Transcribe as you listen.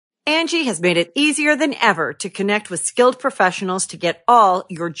Angie has made it easier than ever to connect with skilled professionals to get all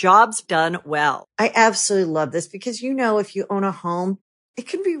your jobs done well. I absolutely love this because, if you own a home, it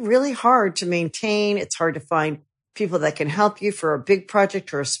can be really hard to maintain. It's hard to find people that can help you for a big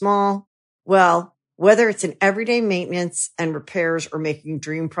project or a small. Well, whether it's in everyday maintenance and repairs or making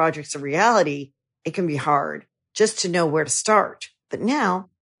dream projects a reality, it can be hard just to know where to start. But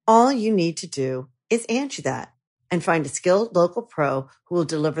now, all you need to do is Angie that and find a skilled local pro who will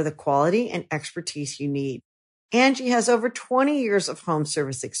deliver the quality and expertise you need. Angie has over 20 years of home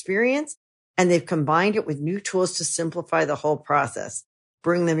service experience, and they've combined it with new tools to simplify the whole process.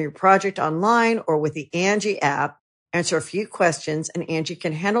 Bring them your project online or with the Angie app, answer a few questions, and Angie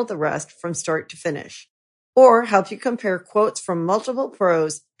can handle the rest from start to finish. Or help you compare quotes from multiple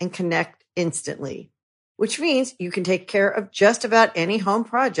pros and connect instantly, which means you can take care of just about any home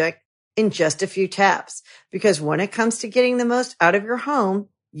project in just a few taps. Because when it comes to getting the most out of your home,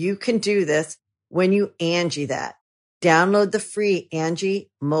 you can do this when you Angie that. Download the free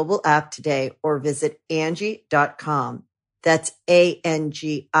Angie mobile app today or visit Angie.com. That's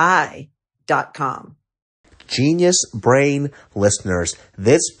ANGI.com. Genius Brain listeners,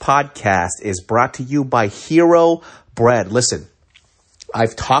 this podcast is brought to you by Hero Bread. Listen,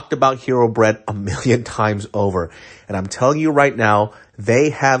 I've talked about Hero Bread a million times over, and I'm telling you right now, they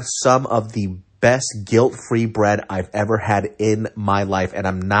have some of the best guilt-free bread I've ever had in my life, and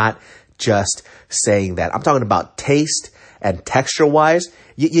I'm not just saying that. I'm talking about taste and texture-wise.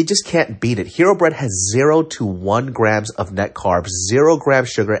 You just can't beat it. Hero Bread has 0 to 1 grams of net carbs, 0 grams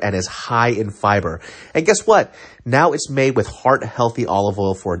sugar, and is high in fiber. And guess what? Now it's made with heart-healthy olive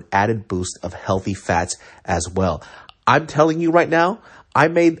oil for an added boost of healthy fats as well. I'm telling you right now, I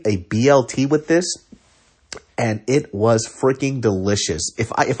made a BLT with this, and it was freaking delicious.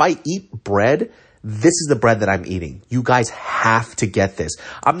 If I eat bread, this is the bread that I'm eating. You guys have to get this.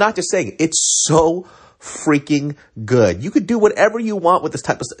 I'm not just saying, it's so freaking good. You could do whatever you want with this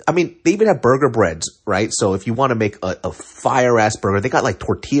type of stuff. I mean, they even have burger breads, right? So if you want to make a fire ass burger, they got like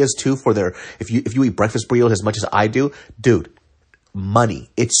tortillas too for their, if you eat breakfast burritos as much as I do, dude,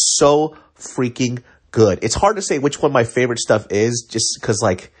 money. It's so freaking good. It's hard to say which one my favorite stuff is just because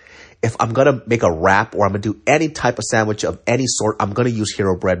like, if I'm going to make a wrap or I'm going to do any type of sandwich of any sort, I'm going to use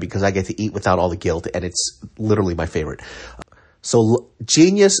Hero Bread because I get to eat without all the guilt, and it's literally my favorite. So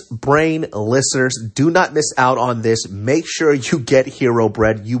Genius Brain listeners, do not miss out on this. Make sure you get Hero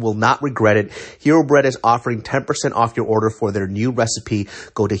Bread. You will not regret it. Hero Bread is offering 10% off your order for their new recipe.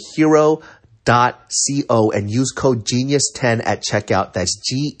 Go to hero.co and use code GENIUS10 at checkout. That's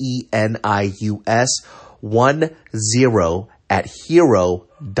GENIUS10 at hero.co.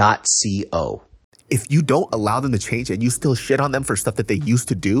 If you don't allow them to change and you still shit on them for stuff that they used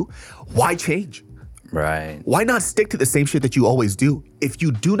to do, why change? Right. Why not stick to the same shit that you always do? If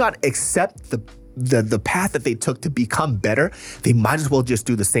you do not accept the path that they took to become better, they might as well just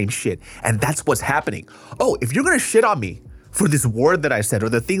do the same shit. And that's what's happening. Oh, if you're going to shit on me for this word that I said or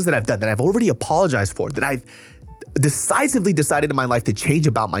the things that I've done that I've already apologized for, that I've decisively decided in my life to change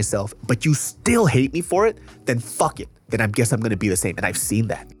about myself, but you still hate me for it, then fuck it. Then I guess I'm going to be the same. And I've seen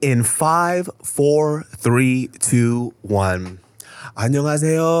that. In 5, 4, 3, 2, 1.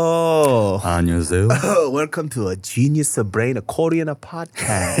 안녕하세요. 안녕하세요. Welcome to a Genius Brain, a Korean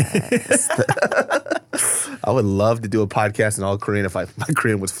podcast. I would love to do a podcast in all Korean if my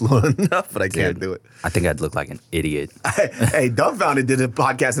Korean was fluent enough, but I can't do it. I think I'd look like an idiot. Hey, Dumbfounded did a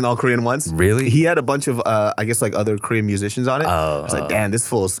podcast in all Korean once. Really? He had a bunch of, I guess, like other Korean musicians on it. I was like, damn, this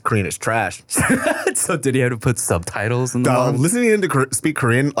fool's Korean is trash. So did he have to put subtitles in the listening to him speak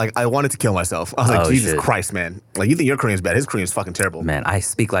Korean, like, I wanted to kill myself. I was like, Jesus Christ, man. Like, you think your Korean's bad. His Korean's fucking terrible. Man, I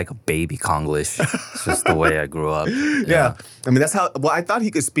speak like a baby Konglish. It's just the way I grew up. Yeah. I mean, that's how, well, I thought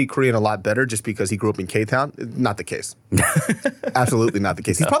he could speak Korean a lot better just because he grew up in K-Town. Not the case. Absolutely not the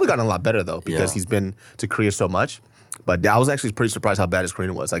case. He's probably gotten a lot better, though, because he's been to Korea so much. But I was actually pretty surprised how bad his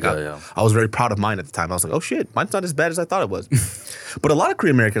Korean was. Like, I was very proud of mine at the time. I was like, oh, shit, mine's not as bad as I thought it was. But a lot of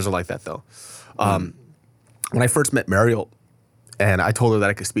Korean Americans are like that, though. When I first met Mariel, and I told her that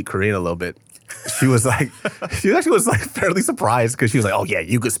I could speak Korean a little bit, she was like, she actually was like fairly surprised because she was like, oh, yeah,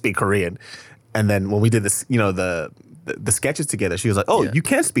 you could speak Korean. And then when we did this, you know, the sketches together, she was like, oh, you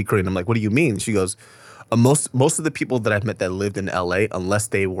can't speak Korean. I'm like, what do you mean? She goes, most of the people that I've met that lived in LA, unless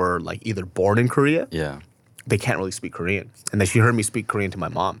they were like either born in Korea, they can't really speak Korean. And then she heard me speak Korean to my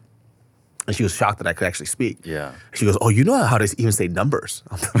mom. And she was shocked that I could actually speak. Yeah. She goes, oh, you know how to even say numbers.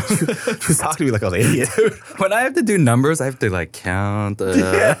 She was talking to me like I was an idiot. When I have to do numbers, I have to like count.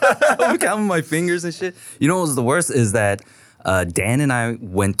 I'm counting my fingers and shit. You know what was the worst is that Dan and I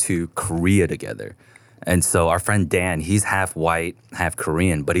went to Korea together. And so our friend Dan, he's half white, half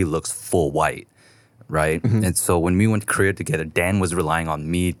Korean, but he looks full white, right? And so when we went to Korea together, Dan was relying on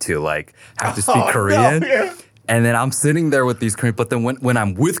me to like have to speak Korean. No, yeah. And then I'm sitting there with these Korean, but then when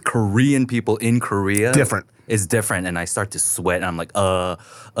I'm with Korean people in Korea, Different. It's different, and I start to sweat, and I'm like,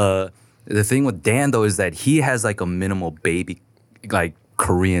 The thing with Dan though is that he has like a minimal baby, like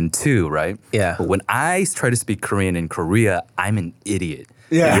Korean too, right? Yeah. But when I try to speak Korean in Korea, I'm an idiot.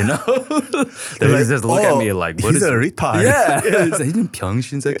 Yeah. You know? They like, just look at me like, what he's is a retard. Yeah. It's like, "이런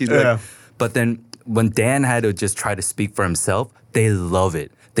병신새끼." Yeah. But then when Dan had to just try to speak for himself, they love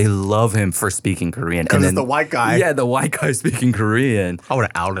it. They love him for speaking Korean. Because it's the white guy. Yeah, the white guy speaking Korean. I would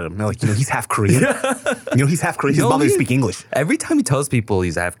have outed him. They're like, he's half Korean. He's half Korean. He's bothered to speak English. Every time he tells people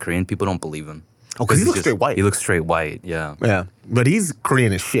he's half Korean, people don't believe him. Oh, because he looks straight white. He looks straight white, yeah. Yeah. But he's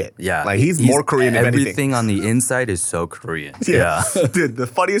Korean as shit. Yeah. Like, he's more Korean than anything. Everything on the inside is so Korean. Yeah. Dude, the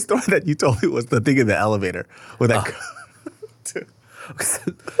funniest story that you told me was the thing in the elevator with that.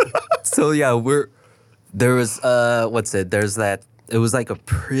 So yeah, it was like a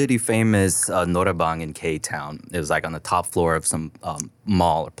pretty famous noraebang in K-Town. It was like on the top floor of some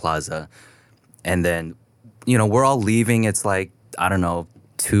mall or plaza. And then, we're all leaving. It's like, I don't know,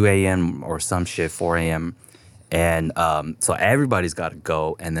 2 a.m. or some shit, 4 a.m. And so everybody's got to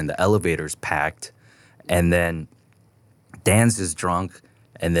go. And then the elevator's packed. And then Dan's just drunk.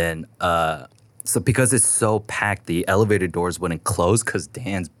 And then, so because it's so packed, the elevator doors wouldn't close because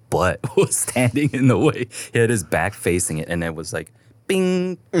Dan's butt was standing in the way. He had his back facing it. And it was like,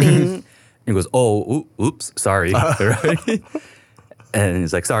 bing, bing. And he goes, oh, oops, sorry. Right? And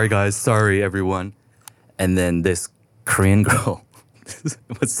he's like, sorry, guys. Sorry, everyone. And then this Korean girl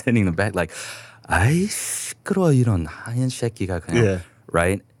was sitting in the back like, 아이, 시끄러워, 이런 하얀 새끼가 그냥. Yeah.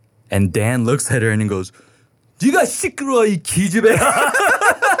 Right? And Dan looks at her and he goes, 네가 시끄러워, 이 기집애야.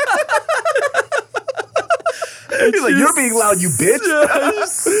 He's like, you're being loud, you bitch.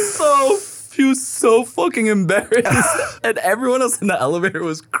 He was so fucking embarrassed. And everyone else in the elevator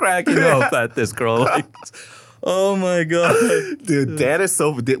was cracking up at this girl. Like, oh my God. Dude, Dan is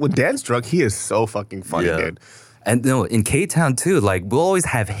when Dan's drunk, he is so fucking funny, dude. And in K-Town too, like we'll always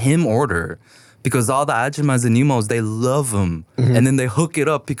have him order because all the ajumas and imos, they love him. And then they hook it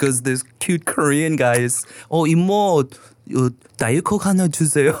up because this cute Korean guy is, 이모, 다이어트 하나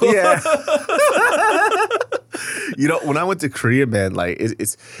주세요. Yeah. When I went to Korea, man, like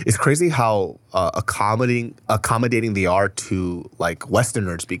it's crazy how accommodating they are to like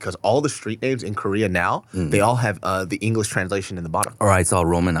Westerners because all the street names in Korea now they all have the English translation in the bottom. All right, it's all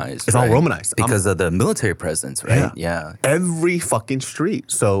Romanized. It's all Romanized because of the military presence, right? Yeah. Every fucking street.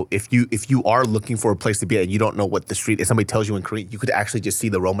 So if you are looking for a place to be at and you don't know what the street is, somebody tells you in Korean, you could actually just see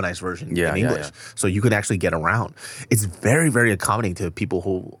the Romanized version in English. Yeah. So you could actually get around. It's very, very accommodating to people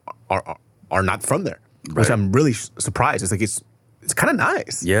who are not from there. Right. Which I'm really surprised. It's like it's kind of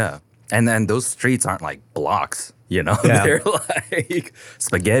nice. Yeah. And then those streets aren't like blocks, Yeah. They're like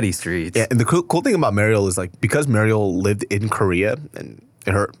spaghetti streets. Yeah, and the cool thing about Mariel is like because Mariel lived in Korea and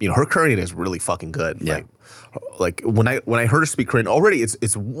her Korean is really fucking good. Yeah. Like when I heard her speak Korean, already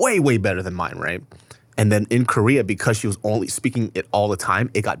it's way better than mine, right? And then in Korea, because she was only speaking it all the time,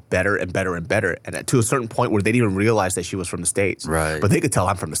 it got better and better and better. And to a certain point where they didn't even realize that she was from the States. Right. But they could tell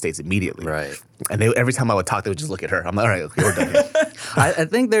I'm from the States immediately. Right. And every time I would talk, they would just look at her. I'm like, all right, okay, we're done here. I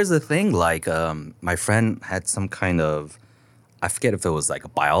think there's a thing like my friend had some kind of, I forget if it was like a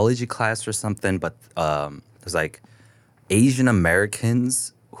biology class or something, but there's like Asian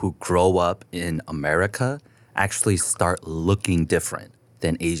Americans who grow up in America actually start looking different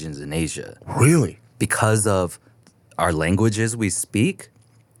than Asians in Asia. Really? Because of our languages we speak,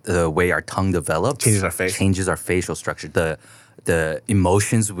 the way our tongue develops. Changes our face. Changes our facial structure. The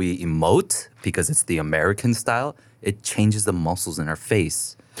emotions we emote, because it's the American style, it changes the muscles in our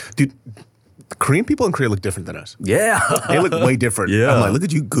face. Dude, Korean people in Korea look different than us. Yeah. They look way different. Yeah. I'm like, look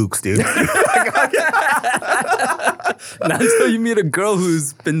at you gooks, dude. Not until you meet a girl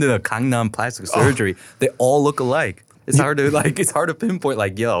who's been to Gangnam plastic surgery, they all look alike. It's hard to pinpoint I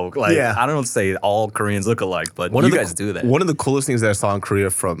don't say all Koreans look alike, but you guys do that. One of the coolest things that I saw in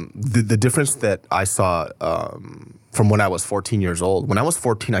Korea from the difference that I saw from when I was 14 years old. When I was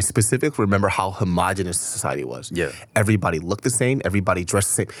 14, I specifically remember how homogenous society was. Yeah. Everybody looked the same, everybody dressed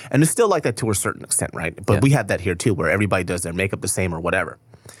the same. And it's still like that to a certain extent, right? But we have that here too, where everybody does their makeup the same or whatever.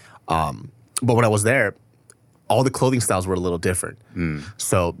 But when I was there, all the clothing styles were a little different.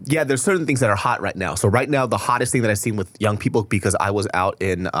 So yeah, there's certain things that are hot right now. So right now, the hottest thing that I've seen with young people, because I was out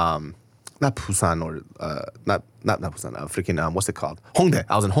in not Busan or not Busan, freaking what's it called? Hongdae.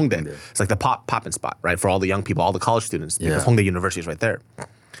 I was in Hongdae. It's like the popping spot, right, for all the young people, all the college students, because Hongdae University is right there.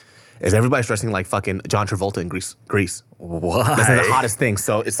 is everybody's dressing like fucking John Travolta in Grease. Why? That's like the hottest thing.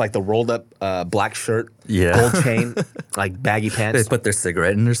 So it's like the rolled up black shirt, gold chain, like baggy pants. They put their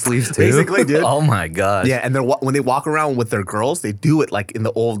cigarette in their sleeves too. Basically, dude. Oh my gosh. Yeah, and when they walk around with their girls, they do it like in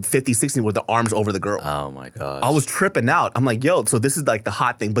the old 50s, 60s with the arms over the girl. Oh my gosh. I was tripping out. I'm like, yo, so this is like the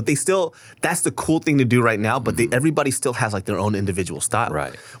hot thing. But they still, that's the cool thing to do right now. But everybody still has like their own individual style.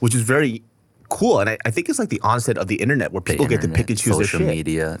 Right. Which is very cool. And I think it's like the onset of the internet where people get to pick and choose their shit. Social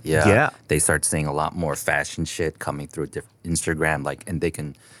media. Yeah. Yeah. They start seeing a lot more fashion shit coming through Instagram, like, and they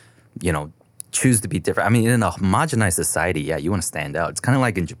can, choose to be different. I mean, in a homogenized society, yeah, you want to stand out. It's kind of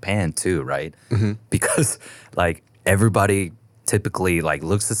like in Japan too, right? Because like everybody typically like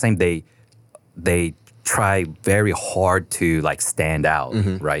looks the same. They try very hard to like stand out,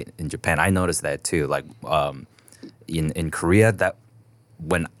 right? In Japan, I noticed that too. Like in Korea, that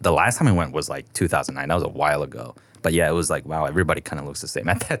when the last time I went was like 2009. That was a while ago. But yeah, it was like, wow, everybody kind of looks the same.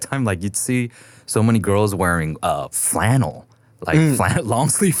 At that time, like you'd see so many girls wearing flannel, like long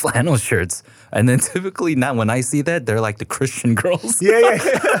sleeve flannel shirts. And then typically now when I see that, they're like the Christian girls. Yeah.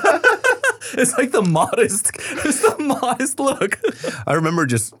 It's like it's the modest look. I remember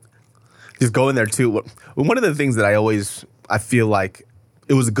just going there too. One of the things that I feel like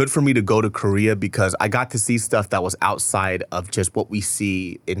it was good for me to go to Korea because I got to see stuff that was outside of just what we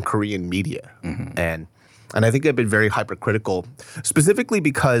see in Korean media. And I think I've been very hypercritical, specifically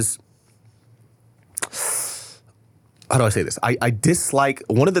because, how do I say this? I dislike,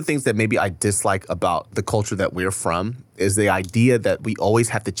 one of the things that maybe I dislike about the culture that we're from is the idea that we always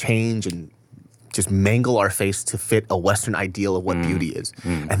have to change and just mangle our face to fit a Western ideal of what beauty is.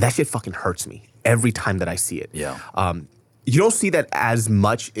 And that shit fucking hurts me every time that I see it. Yeah. You don't see that as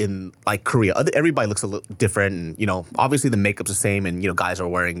much in like Korea. Everybody looks a little different, and obviously the makeup's the same, and guys are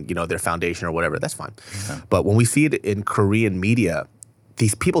wearing their foundation or whatever. That's fine. Yeah. But when we see it in Korean media,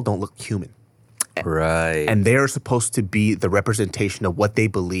 these people don't look human. Right. And they're supposed to be the representation of what they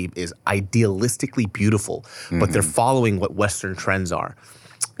believe is idealistically beautiful, but they're following what Western trends are.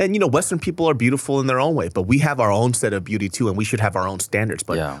 And, Western people are beautiful in their own way, but we have our own set of beauty too, and we should have our own standards.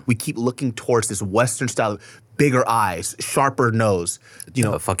 But we keep looking towards this Western style, bigger eyes, sharper nose,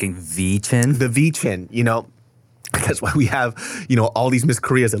 a fucking V chin. The V chin, That's why we have, all these Miss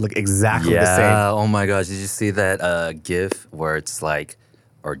Koreas that look exactly the same. Yeah, oh my gosh. Did you see that GIF where it's like,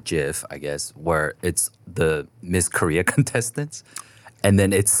 or GIF, I guess, where it's the Miss Korea contestants, and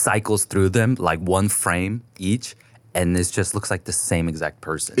then it cycles through them like one frame each, and it just looks like the same exact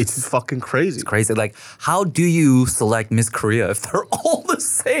person. It's fucking crazy. It's crazy. Like, how do you select Miss Korea if they're all the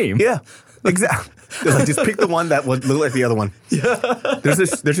same? Yeah, exactly. Like, just pick the one that would look like the other one. Yeah.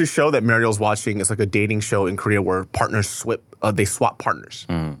 There's a show that Mariel's watching. It's like a dating show in Korea where partners swap partners.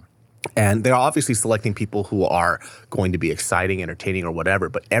 And they're obviously selecting people who are going to be exciting, entertaining, or whatever.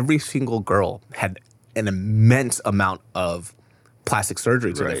 But every single girl had an immense amount of plastic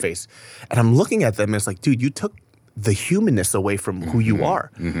surgery to their face. And I'm looking at them and it's like, dude, you took the humanness away from who you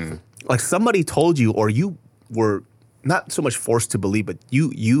are. Like somebody told you, or you were not so much forced to believe, but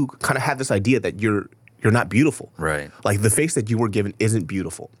you kind of had this idea that you're not beautiful. Right. Like the face that you were given isn't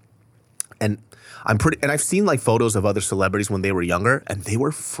beautiful. And I've seen like photos of other celebrities when they were younger, and they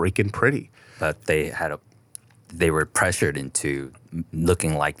were freaking pretty. But they were pressured into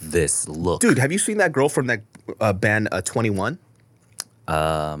looking like this look. Dude, have you seen that girl from that band 21?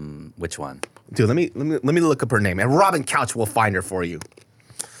 Which one? Dude, let me look up her name, and Robin Couch will find her for you.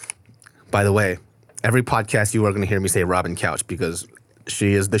 By the way, every podcast you are going to hear me say Robin Couch because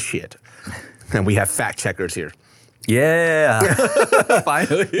she is the shit, and we have fact checkers here. Yeah,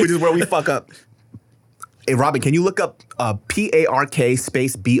 finally, which is where we fuck up. Hey, Robin, can you look up PARK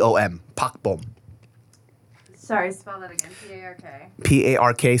space BOM? Pakbom. Sorry, spell that again. PARK.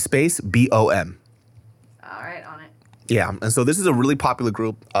 PARK space BOM. All right, on it. Yeah, and so this is a really popular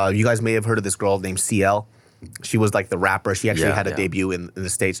group. You guys may have heard of this girl named CL. She was like the rapper. She actually had a debut in the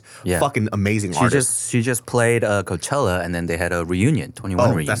States. Yeah. Fucking amazing artist. She just played Coachella, and then they had a reunion, 21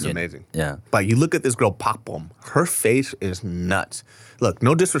 reunion. That's amazing. Yeah. But you look at this girl, Pakbom. Her face is nuts. Look,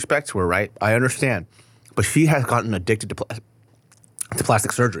 no disrespect to her, right? I understand. But she has gotten addicted to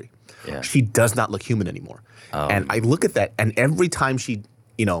plastic surgery. Yeah. She does not look human anymore. And I look at that, and every time she,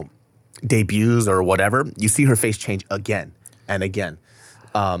 debuts or whatever, you see her face change again and again.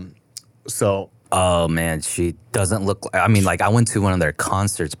 Oh man, she doesn't look like, I mean, like I went to one of their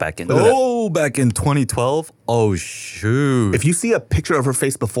concerts back in 2012. Oh shoot. If you see a picture of her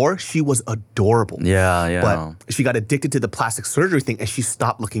face before, she was adorable. Yeah. But she got addicted to the plastic surgery thing and she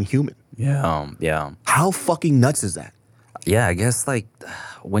stopped looking human. Yeah. How fucking nuts is that? Yeah, I guess like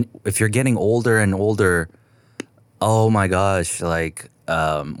if you're getting older and older, oh my gosh, like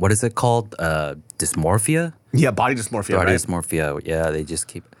what is it called? Dysmorphia? Yeah, body dysmorphia, Body right? dysmorphia. Yeah, they just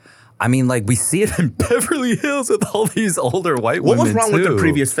keep. I mean, like we see it in Beverly Hills with all these older white What women. was wrong with too. the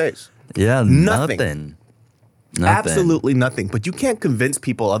previous face? Yeah, Nothing. nothing. Absolutely nothing. But you can't convince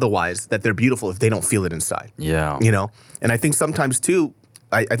people otherwise that they're beautiful if they don't feel it inside. Yeah. You know? And I think sometimes too,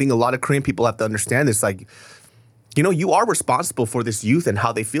 I think a lot of Korean people have to understand this, like, you know, you are responsible for this youth and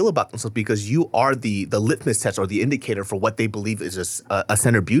how they feel about themselves because you are the litmus test or the indicator for what they believe is a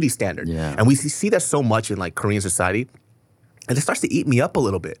center beauty standard. Yeah. And we see that so much in like Korean society. And it starts to eat me up a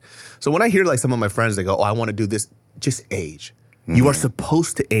little bit. So when I hear like some of my friends, they go, oh, I want to do this, just age. You are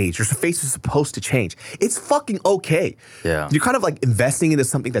supposed to age. Your face is supposed to change. It's fucking okay. Yeah. You're kind of like investing into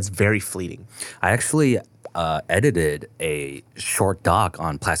something that's very fleeting. I actually edited a short doc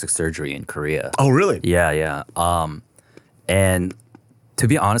on plastic surgery in Korea. Oh, really? Yeah, yeah. And to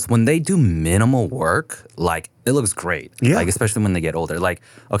be honest, when they do minimal work, like it looks great. Yeah. Like especially when they get older. Like,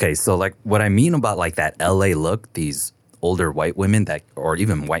 okay, so like what I mean about like that LA look, these older white women that, or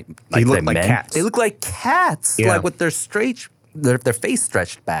even white, They look the like men, cats. They look like cats, Yeah. like with their their face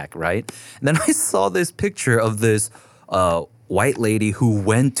stretched back, right? And then I saw this picture of this white lady who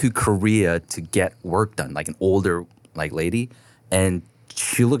went to Korea to get work done, like an older like lady, and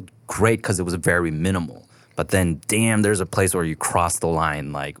she looked great because it was very minimal. But then, damn, there's a place where you cross the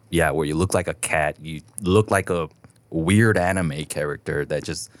line, like where you look like a cat, you look like a weird anime character that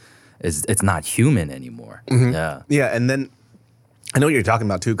just it's not human anymore. Yeah. Yeah, and then I know what you're talking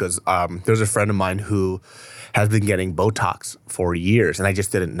about too, because there's a friend of mine who has been getting Botox for years, and I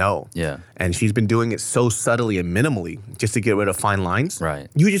just didn't know. Yeah. And she's been doing it so subtly and minimally just to get rid of fine lines. Right.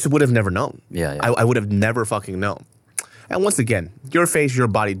 You just would have never known. Yeah, yeah. I would have never fucking known. And once again, your face, your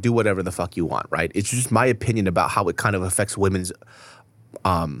body, do whatever the fuck you want, right? It's just my opinion about how it kind of affects women's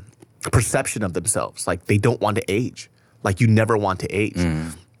perception of themselves. Like, they don't want to age. Like, you never want to age.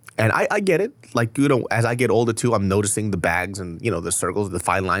 And I get it. Like, you know, as I get older too, I'm noticing the bags and, you know, the circles, the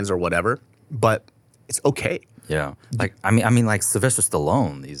fine lines or whatever. But it's okay. Yeah. Like I mean like Sylvester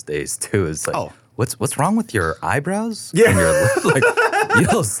Stallone these days too. It's like what's wrong with your eyebrows? Yeah. And your lip? Like,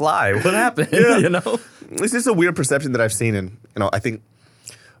 yo, Sly, what happened? Yeah. You know? It's just a weird perception that I've seen. And, you know, I think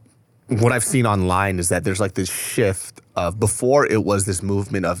what I've seen online is that there's like this shift of, before it was this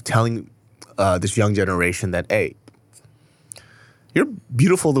movement of telling this young generation that, hey, you're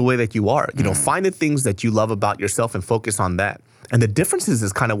beautiful the way that you are. You know, find the things that you love about yourself and focus on that. And the differences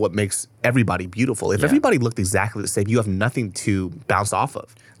is kind of what makes everybody beautiful. If everybody looked exactly the same, you have nothing to bounce off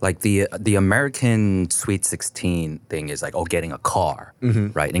of. Like the American Sweet 16 thing is like, getting a car,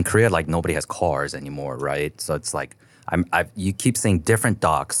 right? In Korea, like nobody has cars anymore, right? So it's like, you keep seeing different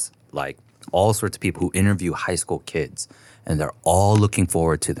docs, like all sorts of people who interview high school kids, and they're all looking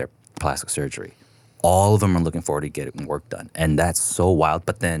forward to their plastic surgery. All of them are looking forward to getting work done. And that's so wild.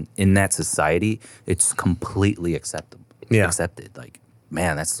 But then in that society, it's completely acceptable. Yeah. Accepted. Like,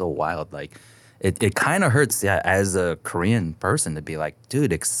 man, that's so wild. Like, it kind of hurts as a Korean person to be like,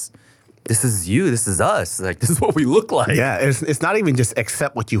 dude, this is you, this is us. Like, this is what we look like. Yeah, it's not even just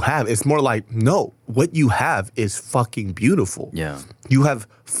accept what you have. It's more like, no, what you have is fucking beautiful. Yeah. You have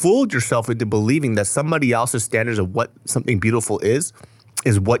fooled yourself into believing that somebody else's standards of what something beautiful is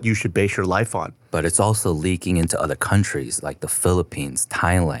what you should base your life on. But it's also leaking into other countries like the Philippines,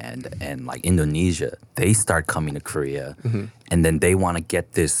 Thailand, and like Indonesia. They start coming to Korea, and then they want to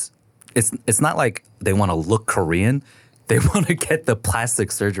get this. It's not like they want to look Korean. They want to get the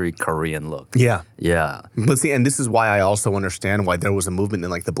plastic surgery Korean look. Yeah. Yeah. But see, and this is why I also understand why there was a movement in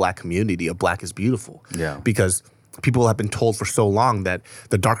like the black community of black is beautiful. Yeah. Because people have been told for so long that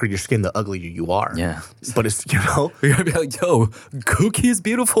the darker your skin, the uglier you are. Yeah. But it's, you know. You're going to be like, yo, Cookie is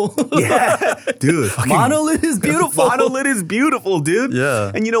beautiful. Yeah. Dude. Monolith is beautiful. Monolith is beautiful, dude.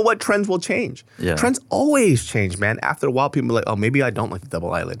 Yeah. And you know what? Trends will change. Yeah. Trends always change, man. After a while, people are like, oh, maybe I don't like the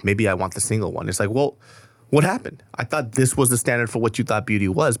double eyelid. Maybe I want the single one. It's like, well, what happened? I thought this was the standard for what you thought beauty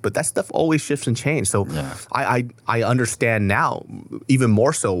was, but that stuff always shifts and changes. So I understand now even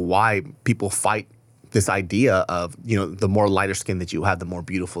more so why people fight this idea of, you know, the more lighter skin that you have, the more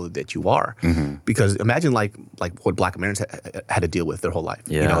beautiful that you are. Because imagine like what Black Americans had to deal with their whole life.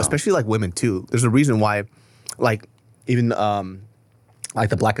 Yeah. You know, especially like women too. There's a reason why, like even like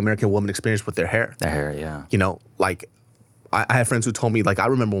the Black American woman experience with their hair. Their hair, yeah. You know, like I have friends who told me, like, I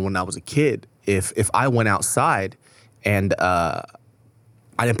remember when I was a kid, if I went outside and I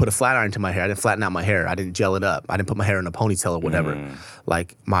didn't put a flat iron to my hair, I didn't flatten out my hair, I didn't gel it up, I didn't put my hair in a ponytail or whatever,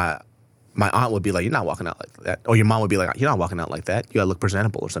 like my aunt would be like, you're not walking out like that. Or your mom would be like, you're not walking out like that. You gotta look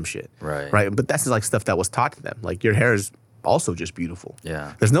presentable or some shit. Right. But that's like stuff that was taught to them. Like, your hair is also just beautiful.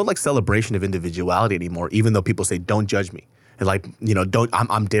 Yeah. There's no like celebration of individuality anymore, even though people say, don't judge me. like,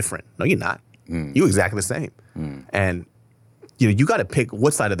 I'm different. No, you're not. You exactly the same. And you got to pick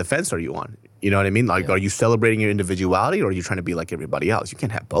what side of the fence are you on. You know what I mean? Like, are you celebrating your individuality, or are you trying to be like everybody else? You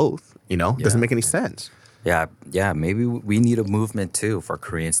can't have both. It doesn't make any sense. Yeah. Maybe we need a movement too for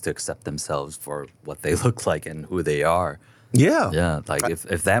Koreans to accept themselves for what they look like and who they are. Yeah. Like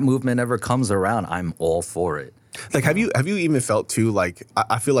if that movement ever comes around, I'm all for it. Like, have you even felt too? Like,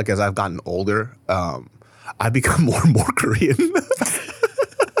 I feel like as I've gotten older, I've become more and more Korean.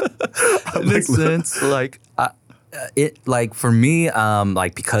 In a sense, like for me,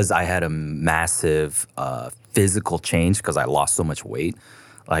 like because I had a massive physical change because I lost so much weight.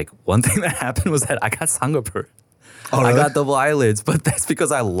 Like one thing that happened was that I got sangapur. Oh, really? I got double eyelids, but that's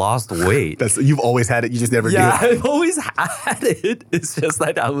because I lost weight. You've always had it. You just never did. Yeah, I've always had it. It's just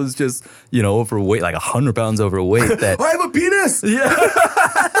like I was just overweight, like 100 pounds overweight. That I have a penis. Yeah.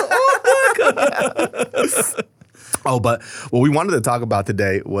 Oh, but what we wanted to talk about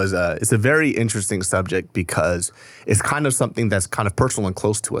today was it's a very interesting subject because it's kind of something that's kind of personal and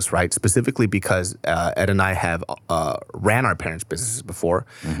close to us, right? Specifically because Ed and I have ran our parents' businesses before,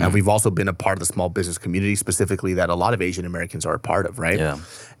 and we've also been a part of the small business community, specifically that a lot of Asian Americans are a part of, right? Yeah.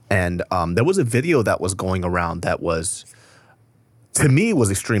 And there was a video that was going around that was, to me, was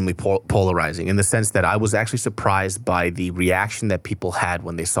extremely polarizing in the sense that I was actually surprised by the reaction that people had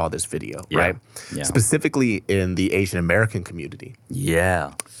when they saw this video, right? Yeah. Specifically in the Asian American community.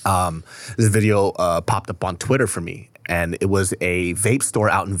 Yeah. This video popped up on Twitter for me, and it was a vape store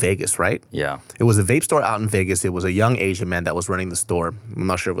out in Vegas, right? Yeah. It was a vape store out in Vegas. It was a young Asian man that was running the store. I'm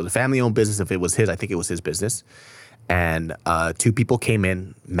not sure if it was a family-owned business. If it was his, I think it was his business. And two people came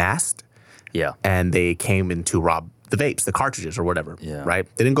in masked. Yeah. And they came in to rob the vapes, the cartridges or whatever, right?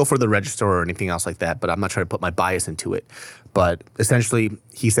 They didn't go for the register or anything else like that, but I'm not trying to put my bias into it. But essentially,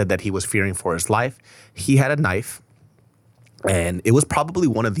 he said that he was fearing for his life. He had a knife, and it was probably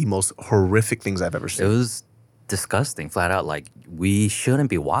one of the most horrific things I've ever seen. It was disgusting, flat out. Like, we shouldn't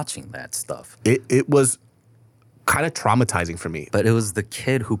be watching that stuff. It was kind of traumatizing for me. But it was the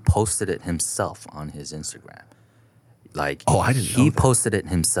kid who posted it himself on his Instagram. Like, I didn't know he that. posted it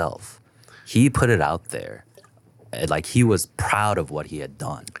himself. He put it out there. Like, he was proud of what he had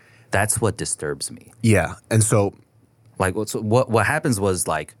done. That's what disturbs me. Yeah, and so... Like, what happens was,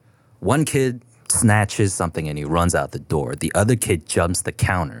 like, one kid snatches something and he runs out the door. The other kid jumps the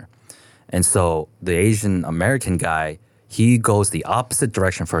counter. And so the Asian American guy, he goes the opposite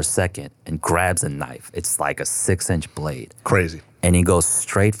direction for a second and grabs a knife. It's like a 6-inch blade. Crazy. And he goes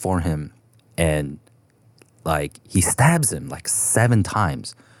straight for him and, like, he stabs him, like, 7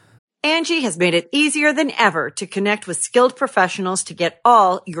 times. Angie has made it easier than ever to connect with skilled professionals to get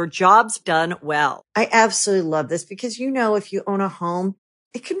all your jobs done well. I absolutely love this because, if you own a home,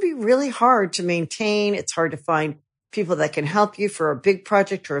 it can be really hard to maintain. It's hard to find people that can help you for a big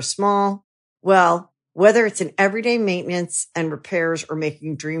project or a small. Well, whether it's in everyday maintenance and repairs or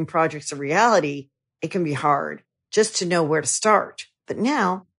making dream projects a reality, it can be hard just to know where to start. But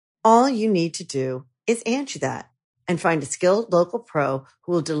now all you need to do is Angie that and find a skilled local pro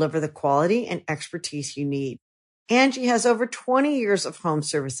who will deliver the quality and expertise you need. Angie has over 20 years of home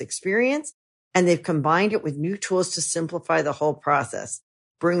service experience, and they've combined it with new tools to simplify the whole process.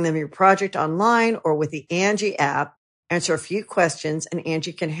 Bring them your project online or with the Angie app, answer a few questions, and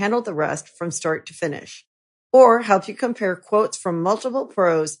Angie can handle the rest from start to finish. Or help you compare quotes from multiple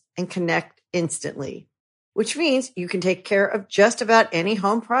pros and connect instantly, which means you can take care of just about any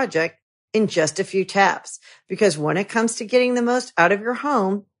home project in just a few taps. Because when it comes to getting the most out of your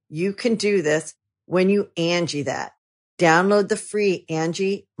home, you can do this when you Angie that. Download the free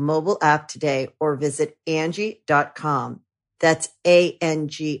Angie mobile app today or visit Angie.com. That's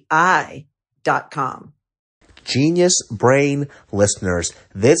ANGI.com. Genius Brain listeners,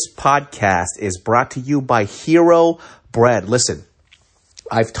 this podcast is brought to you by Hero Bread. Listen,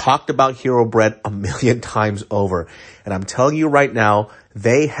 I've talked about Hero Bread a million times over, and I'm telling you right now,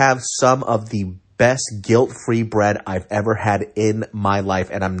 they have some of the best guilt-free bread I've ever had in my life,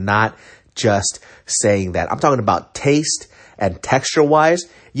 and I'm not just saying that. I'm talking about taste and texture-wise.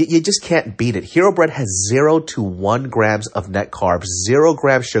 You just can't beat it. Hero Bread has 0 to 1 grams of net carbs, 0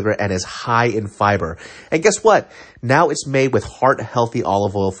 grams sugar, and is high in fiber. And guess what? Now it's made with heart-healthy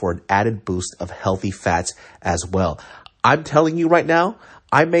olive oil for an added boost of healthy fats as well. I'm telling you right now,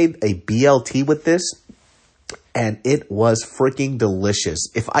 I made a BLT with this, and it was freaking delicious.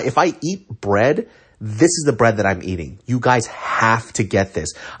 If I eat bread, this is the bread that I'm eating. You guys have to get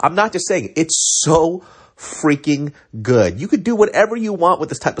this. I'm not just saying, it's so freaking good. You could do whatever you want with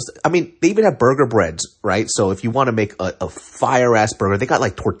this type of stuff. I mean, they even have burger breads, right? So if you want to make a fire ass burger, they got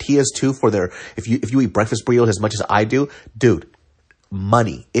like tortillas too for their, if you eat breakfast burritos as much as I do, dude,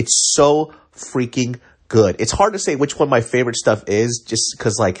 money. It's so freaking good. It's hard to say which one my favorite stuff is just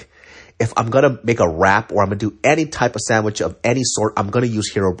because like, if I'm going to make a wrap or I'm going to do any type of sandwich of any sort, I'm going to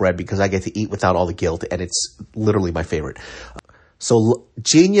use Hero Bread because I get to eat without all the guilt and it's literally my favorite. So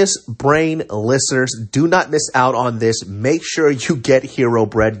Genius Brain listeners, do not miss out on this. Make sure you get Hero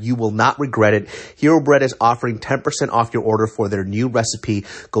Bread. You will not regret it. Hero Bread is offering 10% off your order for their new recipe.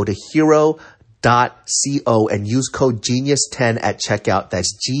 Go to hero.co and use code GENIUS10 at checkout.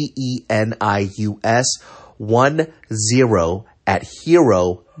 That's GENIUS10 at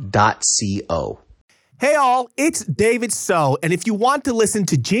hero.co. Hey all, it's David So, and if you want to listen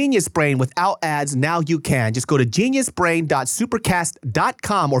to Genius Brain without ads, now you can. Just go to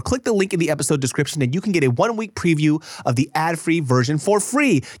geniusbrain.supercast.com or click the link in the episode description and you can get a 1-week preview of the ad-free version for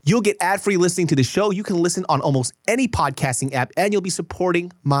free. You'll get ad-free listening to the show. You can listen on almost any podcasting app and you'll be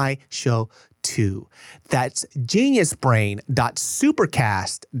supporting my show too. That's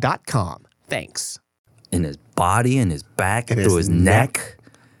geniusbrain.supercast.com. Thanks. In his body, in his back, through his neck.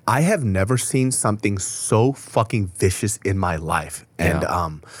 I have never seen something so fucking vicious in my life.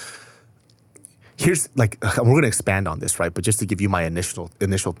 And here's like, we're going to expand on this, right? But just to give you my initial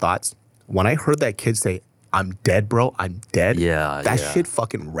thoughts, when I heard that kid say, "I'm dead, bro, I'm dead," that shit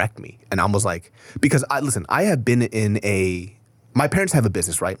fucking wrecked me. And I was like, because I have been in my parents have a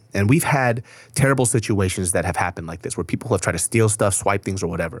business, right? And we've had terrible situations that have happened like this where people have tried to steal stuff, swipe things or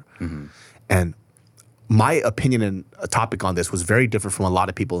whatever. Mm-hmm. And my opinion and a topic on this was very different from a lot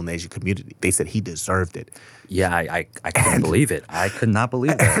of people in the Asian community. They said he deserved it. Yeah, I couldn't believe it. I could not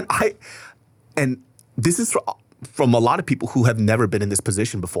believe it. And this is from a lot of people who have never been in this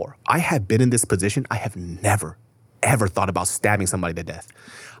position before. I have been in this position. I have never, ever thought about stabbing somebody to death.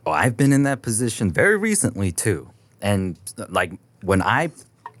 Oh, I've been in that position very recently too. And like when I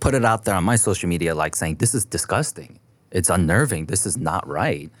put it out there on my social media, like saying, this is disgusting. It's unnerving. This is not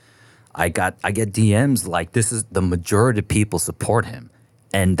right. I get DMs like this is the majority of people support him.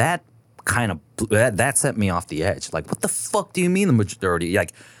 And that kind of, that set me off the edge. Like, what the fuck do you mean the majority?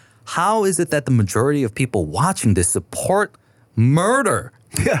 Like, how is it that the majority of people watching this support murder?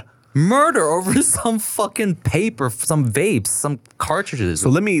 Yeah. Murder over some fucking paper, some vapes, some cartridges.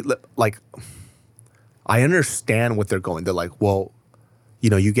 So I understand what they're going. They're like, well,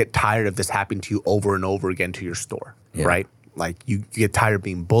 you get tired of this happening to you over and over again to your store, right? Like you get tired of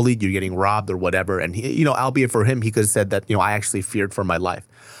being bullied, you're getting robbed or whatever. And he, albeit for him, he could have said that, I actually feared for my life.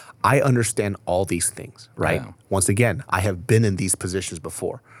 I understand all these things, right? Yeah. Once again, I have been in these positions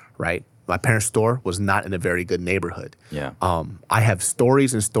before, right? My parents' store was not in a very good neighborhood. Yeah. I have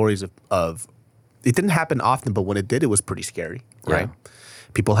stories and stories of it didn't happen often, but when it did, it was pretty scary, right? Yeah.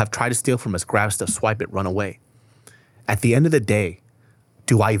 People have tried to steal from us, grab stuff, swipe it, run away. At the end of the day,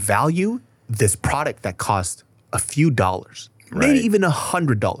 do I value this product that cost a few dollars, maybe even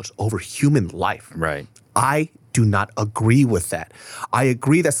 $100 over human life? Right. I do not agree with that. I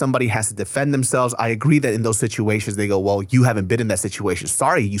agree that somebody has to defend themselves. I agree that in those situations, they go, well, you haven't been in that situation.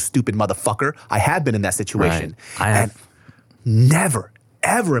 Sorry, you stupid motherfucker. I have been in that situation. Right. I have never,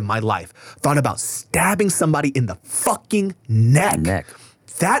 ever in my life thought about stabbing somebody in the fucking neck.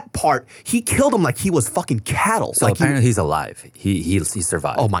 That part, he killed him like he was fucking cattle. So like apparently he's alive. He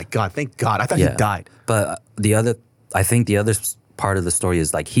survived. Oh my God, thank God. I thought he died. But I think the other part of the story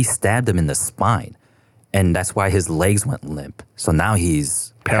is like he stabbed him in the spine. And that's why his legs went limp. So now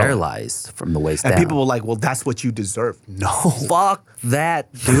he's paralyzed from the waist down. And people were like, well, that's what you deserve. No. Fuck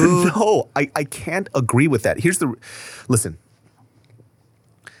that, dude. No, I can't agree with that. Listen.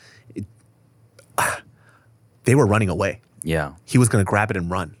 They were running away. Yeah. He was going to grab it and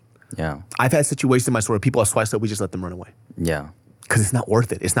run. Yeah. I've had situations in my store where people are swiped up, we just let them run away. Yeah. Because it's not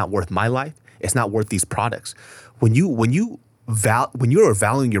worth it. It's not worth my life. It's not worth these products. When you are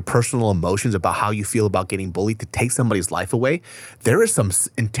valuing your personal emotions about how you feel about getting bullied to take somebody's life away, there is some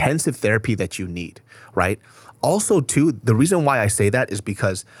intensive therapy that you need, right? Also, too, the reason why I say that is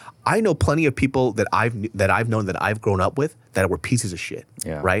because I know plenty of people that I've known that I've grown up with that were pieces of shit,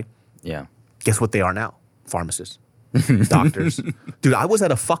 right? Yeah. Guess what they are now? Pharmacists. Doctors. Dude, I was at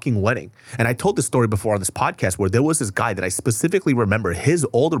a fucking wedding. And I told this story before on this podcast where there was this guy that I specifically remember, his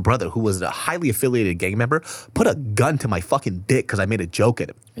older brother, who was a highly affiliated gang member, put a gun to my fucking dick because I made a joke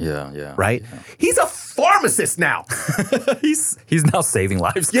at him. Yeah. Right? Yeah. He's a pharmacist now. He's now saving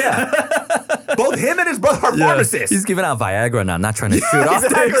lives. Yeah. Both him and his brother are pharmacists. He's giving out Viagra now, not trying to shoot off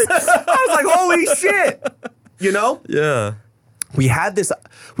exactly. I was like, holy shit. Yeah. we had this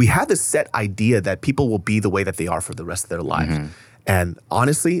set idea that people will be the way that they are for the rest of their lives. And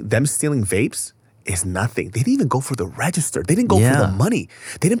honestly, them stealing vapes is nothing. They didn't even go for the register. They didn't go for the money.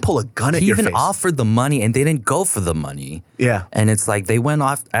 They didn't pull a gun at your face. He even offered the money and they didn't go for the money. Yeah. And it's like they went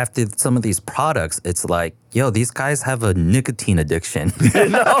off after some of these products. It's like, yo, these guys have a nicotine addiction. You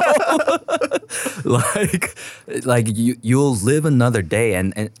know? like you'll live another day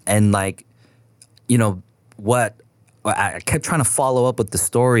and like, you know, what I kept trying to follow up with the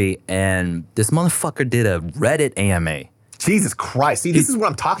story, and this motherfucker did a Reddit AMA. Jesus Christ. See, this is what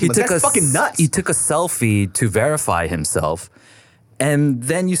I'm talking about. That's fucking nuts. He took a selfie to verify himself, and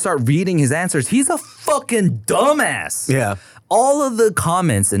then you start reading his answers. He's a fucking dumbass. Yeah. All of the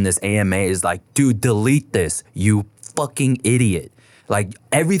comments in this AMA is like, dude, delete this, you fucking idiot. Like,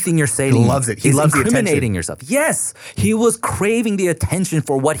 everything you're saying, he loves it. He loves incriminating yourself. Yes, he was craving the attention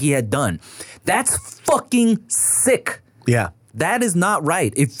for what he had done. That's fucking sick. Yeah. That is not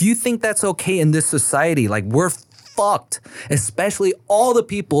right. If you think that's okay in this society, like, we're fucked. Especially all the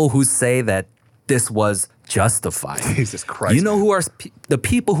people who say that this was justified. Jesus Christ. You know who are the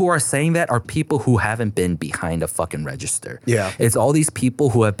people who are saying that are people who haven't been behind a fucking register. Yeah. It's all these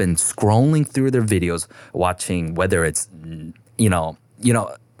people who have been scrolling through their videos, watching whether it's,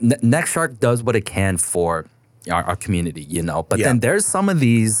 Next Shark does what it can for our community, you know. But then there's some of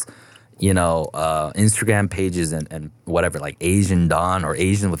these, Instagram pages and whatever, like Asian Don or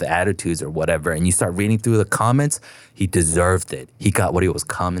Asian with attitudes or whatever, and you start reading through the comments, he deserved it. He got what he was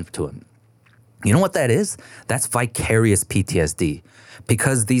coming to him. You know what that is? That's vicarious PTSD.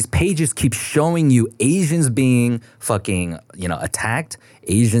 Because these pages keep showing you Asians being fucking, attacked,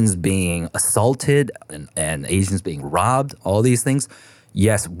 Asians being assaulted, and Asians being robbed, all these things.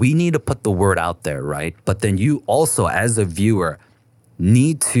 Yes, we need to put the word out there, right? But then you also, as a viewer,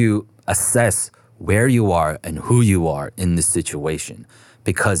 need to assess where you are and who you are in this situation,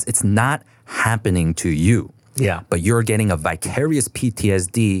 because it's not happening to you. Yeah. But you're getting a vicarious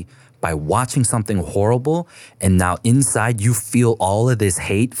PTSD by watching something horrible, and now inside you feel all of this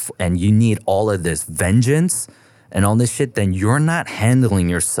hate and you need all of this vengeance and all this shit. Then you're not handling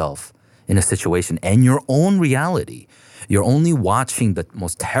yourself in a situation and your own reality. You're only watching the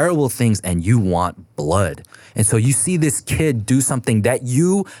most terrible things and you want blood. And so you see this kid do something that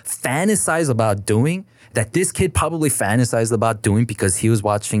you fantasize about doing, that this kid probably fantasized about doing because he was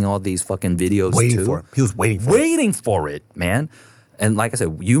watching all these fucking videos waiting for it. He was waiting for it. Waiting for it, man. And like I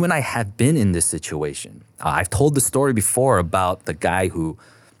said, you and I have been in this situation. I've told the story before about the guy who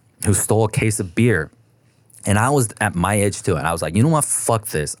stole a case of beer. And I was at my edge too. And I was like, you know what? Fuck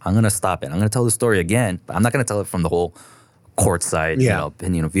this. I'm going to stop it. I'm going to tell the story again. But I'm not going to tell it from the whole courtside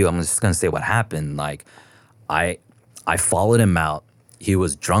opinion of view. I'm just going to say what happened. Like, I followed him out. He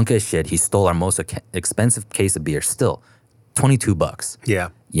was drunk as shit. He stole our most expensive case of beer still. $22. Yeah.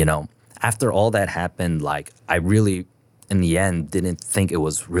 After all that happened, like, I really, in the end, didn't think it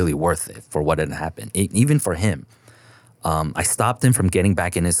was really worth it for what had happened, even for him. I stopped him from getting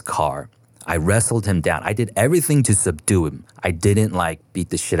back in his car. I wrestled him down. I did everything to subdue him. I didn't, like, beat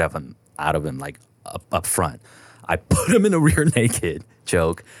the shit out of him, like, up front. I put him in a rear naked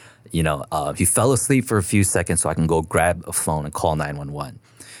joke. He fell asleep for a few seconds so I can go grab a phone and call 911.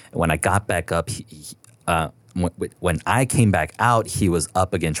 And when I got back up, when I came back out, he was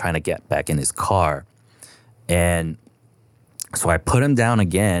up again trying to get back in his car. And so I put him down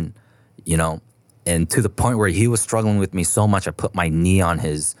again, and to the point where he was struggling with me so much, I put my knee on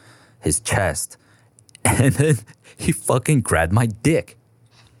his chest. And then he fucking grabbed my dick.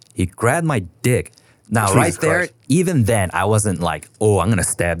 He grabbed my dick. Now, Jesus right there, Christ. even then, I wasn't like, oh, I'm going to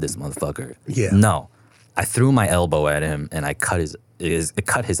stab this motherfucker. Yeah. No. I threw my elbow at him and I cut his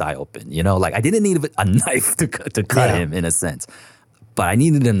eye open, Like, I didn't need a knife to cut him, in a sense. But I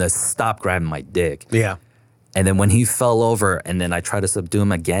needed him to stop grabbing my dick. Yeah. And then when he fell over and then I tried to subdue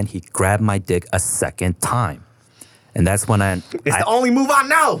him again, he grabbed my dick a second time. And that's when It's the only move I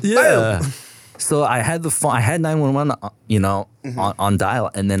know. Yeah. Boom. So I had the phone. I had 911, on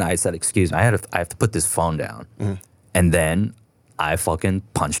dial, and then I said, "Excuse me, I have to put this phone down." And then I fucking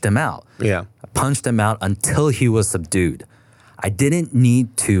punched him out. Yeah. I punched him out until he was subdued. I didn't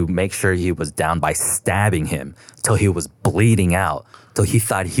need to make sure he was down by stabbing him till he was bleeding out, till he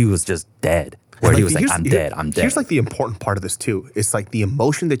thought he was just dead. Where he was like, "I'm dead. I'm dead." Here's like the important part of this too. It's like the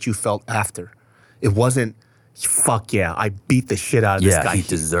emotion that you felt after. It wasn't, fuck yeah, I beat the shit out of this guy. He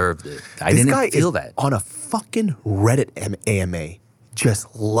deserved it. I This didn't guy feel is that. on a fucking Reddit AMA,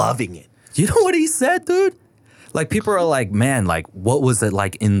 just loving it. You know what he said, dude? Like, people are like, man, like, what was it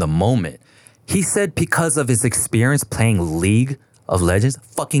like in the moment? He said because of his experience playing League of Legends,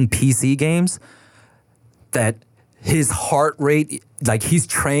 fucking PC games, that his heart rate, like he's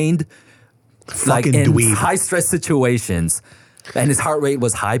trained like Fucking in dweeb. high stress situations. And his heart rate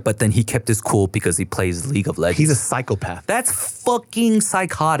was high, but then he kept his cool because he plays League of Legends. He's a psychopath. That's fucking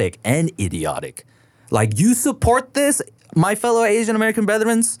psychotic and idiotic. Like, you support this, my fellow Asian American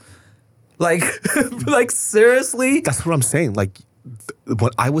brethrens? Like, like seriously? That's what I'm saying. Like,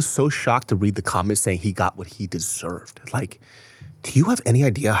 when I was so shocked to read the comments saying he got what he deserved. Like, do you have any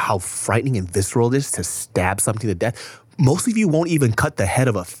idea how frightening and visceral it is to stab something to death? Most of you won't even cut the head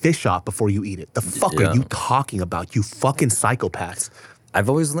of a fish off before you eat it. The fuck are you talking about, you fucking psychopaths? I've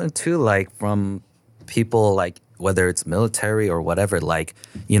always learned too, like from people, like whether it's military or whatever, like,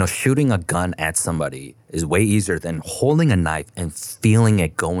 you know, shooting a gun at somebody is way easier than holding a knife and feeling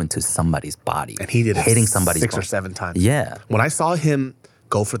it go into somebody's body. And he did it hitting somebody's 6 or bone. 7 times. Yeah. When I saw him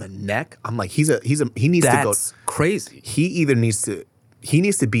go for the neck, I'm like, he needs to go. That's crazy. He either needs to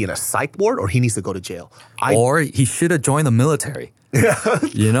be in a psych ward or he needs to go to jail. Or he should have joined the military.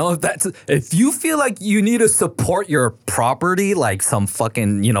 You know, if you feel like you need to support your property, like some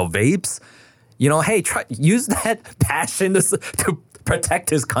fucking, you know, vapes, you know, hey, use that passion to protect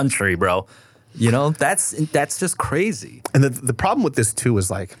his country, bro. You know, that's just crazy. And the problem with this too is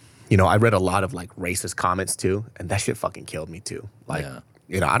like, you know, I read a lot of like racist comments too, and that shit fucking killed me too. Like,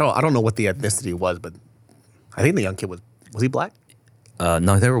 you know, I don't know what the ethnicity was, but I think the young kid was he black?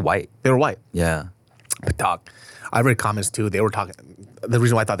 No, they were white. They were white. Yeah. But dog, I read comments too. They were talking. The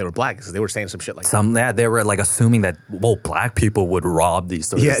reason why I thought they were black is because they were saying some shit like They were like assuming that, well, black people would rob these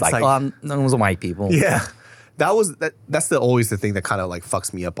stores. Yeah, it's it's like, like- those are white people. Yeah, that's always the thing that kind of like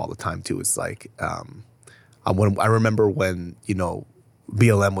fucks me up all the time too. It's like I remember when, you know,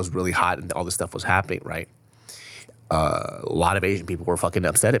 BLM was really hot and all this stuff was happening, right? A lot of Asian people were fucking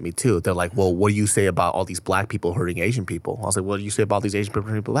upset at me too. They're like, "Well, what do you say about all these black people hurting Asian people?" I was like, "What do you say about these Asian people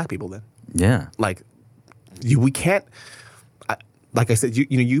hurting black people then?" Yeah. Like, we can't. Like I said,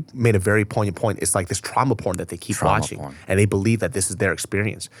 you made a very poignant point. It's like this trauma porn that they keep watching, porn. and they believe that this is their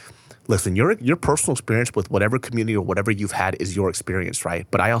experience. Listen, your personal experience with whatever community or whatever you've had is your experience, right?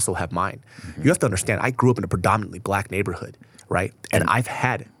 But I also have mine. You have to understand, I grew up in a predominantly black neighborhood, right? And I've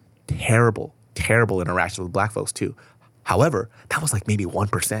had terrible, terrible interactions with black folks too. However, that was like maybe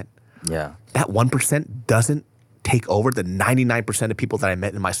 1%. Yeah. That 1% doesn't take over the 99% of people that I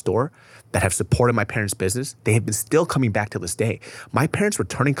met in my store that have supported my parents' business. They have been still coming back to this day. My parents'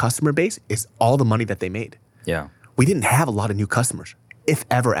 returning customer base is all the money that they made. Yeah. We didn't have a lot of new customers, if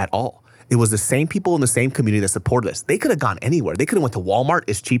ever at all. It was the same people in the same community that supported us. They could have gone anywhere. They could have went to Walmart.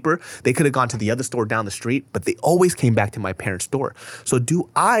 It's cheaper. They could have gone to the other store down the street, but they always came back to my parents' store. So do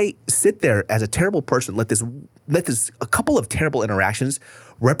I sit there as a terrible person, let this a couple of terrible interactions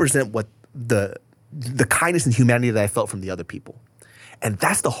represent what the kindness and humanity that I felt from the other people? And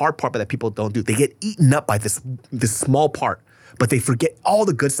that's the hard part that people don't do. They get eaten up by this small part, but they forget all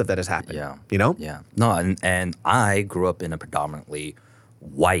the good stuff that has happened. Yeah. You know? Yeah. No, and I grew up in a predominantly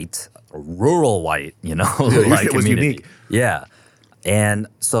white, rural white, you know, like It was community. unique. Yeah. And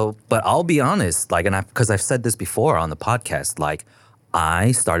so, but I'll be honest, like, because I've said this before on the podcast, like,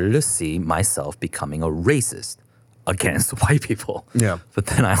 I started to see myself becoming a racist against white people. Yeah. But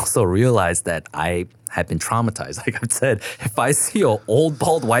then I also realized that I had been traumatized. Like I've said, if I see an old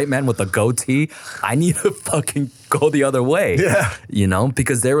bald white man with a goatee, I need to fucking go the other way. Yeah. You know,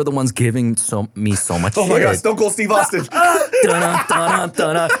 because they were the ones giving me so much Oh shit. my God, Stone Cold Steve Austin. Dun-dun, dun-dun,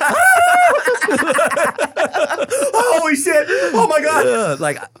 dun-dun. Holy shit. Oh my God.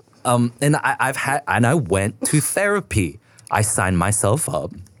 Like, and I went to therapy. I signed myself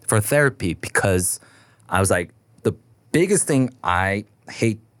up for therapy because I was like, the biggest thing I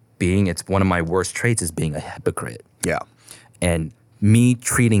hate being, it's one of my worst traits, is being a hypocrite. Yeah. And me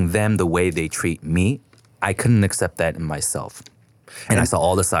treating them the way they treat me, I couldn't accept that in myself. And I saw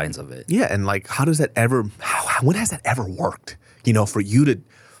all the signs of it. Yeah, and like, how does that ever, when has that ever worked? You know, for you to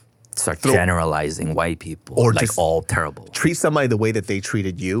Start generalizing white people, Or like just all terrible. treat somebody the way that they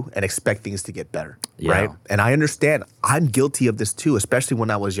treated you and expect things to get better, Yeah. right? And I understand. I'm guilty of this too, especially when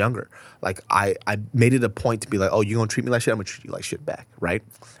I was younger. Like, I made it a point to be like, oh, you're going to treat me like shit? I'm going to treat you like shit back, right?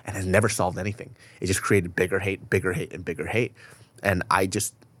 And it never solved anything. It just created bigger hate, and bigger hate. And I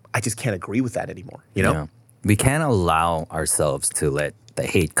just can't agree with that anymore, you know? Yeah. We can't allow ourselves to let the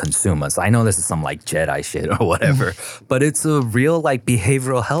hate consume us. I know this is some like Jedi shit or whatever, but it's a real like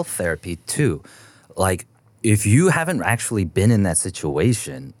behavioral health therapy too. Like if you haven't actually been in that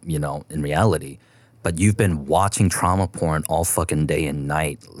situation, you know, in reality, but you've been watching trauma porn all fucking day and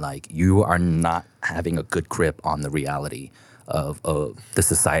night, like you are not having a good grip on the reality of the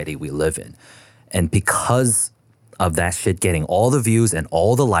society we live in. And because of that shit getting all the views and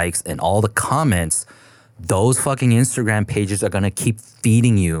all the likes and all the comments, those fucking Instagram pages are going to keep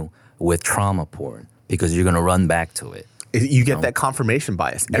feeding you with trauma porn because you're going to run back to it. You get that confirmation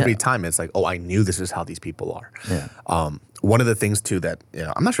bias every time. It's like, oh, I knew this is how these people are. Yeah. One of the things too that,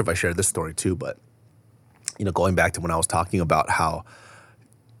 I'm not sure if I shared this story too, but going back to when I was talking about how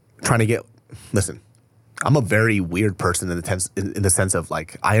listen, I'm a very weird person in the sense of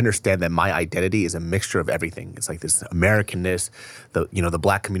like, I understand that my identity is a mixture of everything. It's like this Americanness, the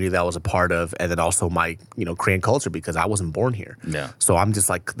black community that I was a part of, and then also my, Korean culture because I wasn't born here. Yeah. So I'm just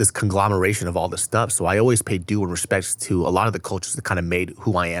like this conglomeration of all this stuff. So I always pay due and respect to a lot of the cultures that kind of made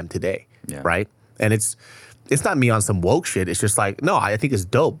who I am today. Yeah. Right. And it's not me on some woke shit. It's just like, no, I think it's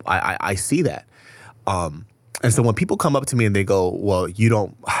dope. I see that. And so when people come up to me and they go, well, you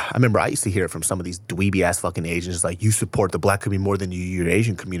don't, I remember I used to hear it from some of these dweeby ass fucking Asians, like, you support the black community more than your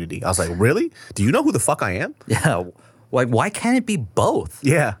Asian community. I was like, really? Do you know who the fuck I am? Yeah. Like, why can't it be both?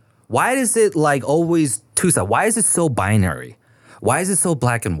 Yeah. Why is it like always two sides? Why is it so binary? Why is it so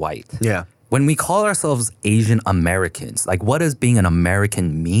black and white? Yeah. When we call ourselves Asian Americans, like, what does being an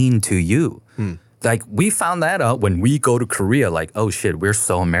American mean to you? Like, we found that out when we go to Korea, like, oh shit, we're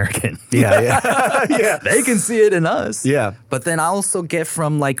so American. Yeah. Yeah. They can see it in us. Yeah. But then I also get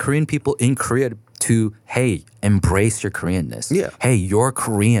from like Korean people in Korea to, hey, embrace your Koreanness. Yeah. Hey, you're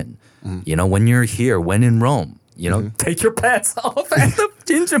Korean. When you're here, when in Rome, take your pants off at the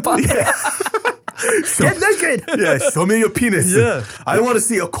Jinjinpan. Get naked. Yeah, show me your penis. Yeah. I want to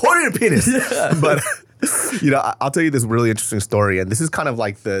see a Korean penis. Yeah. But, I'll tell you this really interesting story, and this is kind of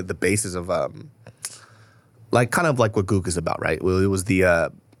like the basis of, kind of like what Gook is about, right? Well, it was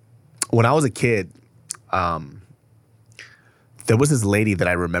when I was a kid, there was this lady that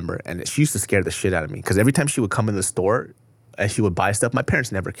I remember, and she used to scare the shit out of me because every time she would come in the store and she would buy stuff, my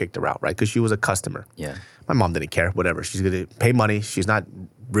parents never kicked her out, right? Because she was a customer. Yeah. My mom didn't care, whatever. She's going to pay money. She's not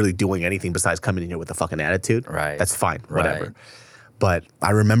really doing anything besides coming in here with a fucking attitude. Right. That's fine, whatever. Right. But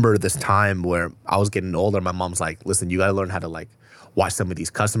I remember this time where I was getting older. My mom's like, listen, you got to learn how to like watch some of these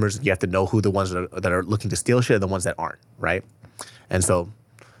customers. You have to know who the ones that are looking to steal shit and the ones that aren't, right? And so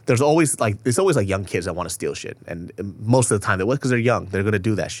it's always like young kids that want to steal shit. And most of the time, because they're young, they're going to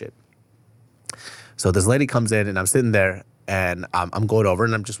do that shit. So this lady comes in and I'm sitting there and I'm going over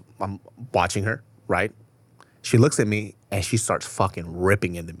and I'm watching her, right? She looks at me and she starts fucking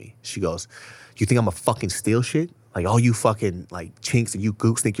ripping into me. She goes, you think I'm a fucking steal shit? Like, all you fucking, like, chinks and you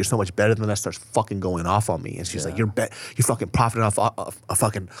gooks think you're so much better than us, starts fucking going off on me. And she's like, you're fucking profiting off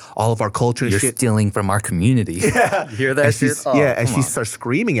fucking all of our culture and You're shit. stealing from our community. Yeah. You hear that And shit? and she starts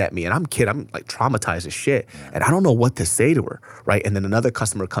screaming at me. And I'm like traumatized as shit. Yeah. And I don't know what to say to her, right? And then another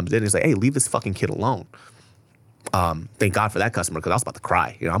customer comes in and is like, hey, leave this fucking kid alone. Thank God for that customer because I was about to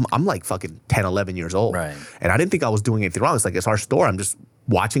cry. I'm like fucking 10, 11 years old. Right. And I didn't think I was doing anything wrong. It's like, it's our store. I'm just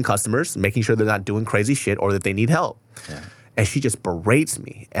watching customers, making sure they're not doing crazy shit or that they need help. Yeah. And she just berates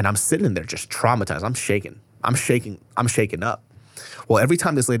me. And I'm sitting there just traumatized. I'm shaking up. Well, every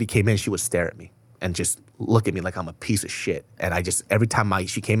time this lady came in, she would stare at me and just look at me like I'm a piece of shit. And every time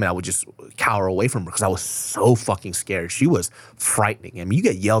she came in, I would just cower away from her because I was so fucking scared. She was frightening. I mean, you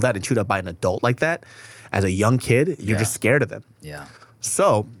get yelled at and chewed up by an adult like that. As a young kid, you're just scared of them. Yeah.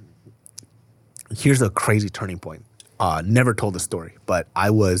 So here's a crazy turning point. Never told the story, but I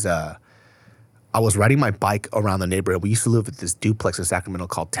was riding my bike around the neighborhood. We used to live at this duplex in Sacramento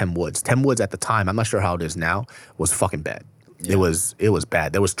called 10 Woods. 10 Woods at the time, I'm not sure how it is now, was fucking bad. Yeah. It was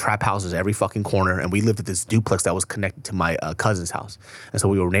bad. There was trap houses every fucking corner, and we lived at this duplex that was connected to my cousin's house. And so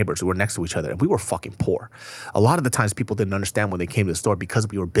we were neighbors. We were next to each other, and we were fucking poor. A lot of the times people didn't understand when they came to the store because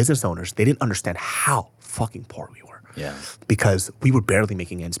we were business owners. They didn't understand how fucking poor we were. Yeah. Because we were barely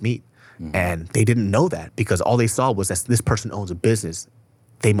making ends meet. Mm-hmm. And they didn't know that because all they saw was that this person owns a business.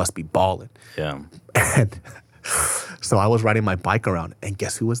 They must be balling. Yeah. And so I was riding my bike around, and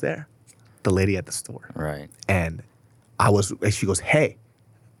guess who was there? The lady at the store. Right. And she goes, hey.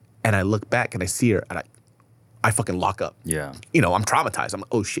 And I look back and I see her and I fucking lock up. Yeah. I'm traumatized. I'm like,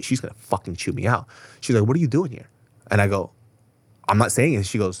 oh shit, she's gonna fucking chew me out. She's like, what are you doing here? And I go, I'm not saying it.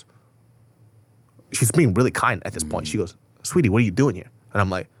 She goes, she's being really kind at this point. She goes, sweetie, what are you doing here? And I'm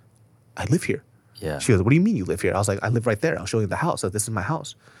like, I live here. Yeah. She goes, what do you mean you live here? I was like, I live right there. I'll show you the house. Like, this is my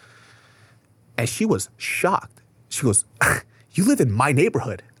house. And she was shocked. She goes, you live in my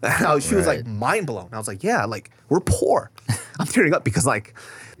neighborhood. She was like mind blown. I was like, yeah, like we're poor. I'm tearing up because like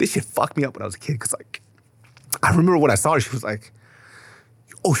this shit fucked me up when I was a kid. Because like I remember when I saw her, she was like,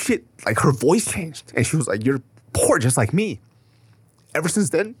 oh shit, like her voice changed. And she was like, you're poor just like me. Ever since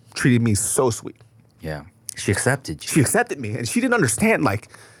then, treated me so sweet. Yeah. She accepted you. She accepted me. And she didn't understand, like,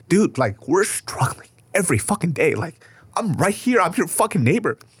 dude, like we're struggling every fucking day. Like I'm right here. I'm your fucking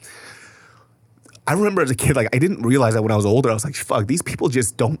neighbor. I remember as a kid, like I didn't realize that when I was older. I was like, fuck, these people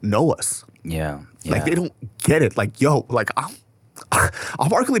just don't know us. Yeah. Like they don't get it. Like, yo, like I'm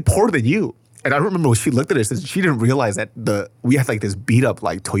arguably poorer than you. And I remember when she looked at us, and she didn't realize that we had like this beat up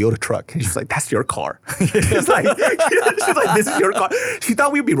like Toyota truck, and she's like, "That's your car." she's like, "This is your car." She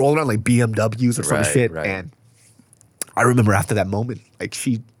thought we'd be rolling around like BMWs or some shit. Right. And I remember after that moment, like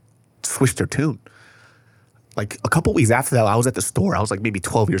she switched her tune. Like a couple weeks after that, I was at the store. I was like maybe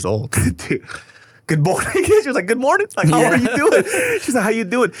 12 years old. Dude, good morning. She was like, "Good morning." Like, how are you doing? She's like, "How you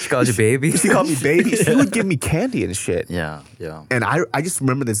doing?" She called you baby. She called me baby. She would give me candy and shit. Yeah. And I just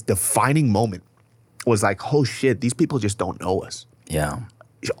remember this defining moment was like, oh shit, these people just don't know us. Yeah.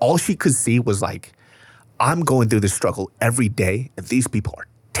 All she could see was like, I'm going through this struggle every day, and these people are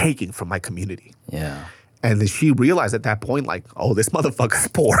taking from my community. Yeah. And then she realized at that point, like, oh, this motherfucker's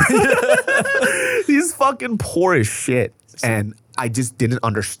poor. He's fucking poor as shit. And I just didn't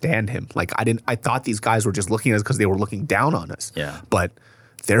understand him. Like I thought these guys were just looking at us because they were looking down on us. Yeah. But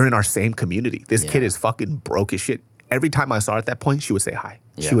they're in our same community. This kid is fucking broke as shit. Every time I saw her at that point, she would say hi.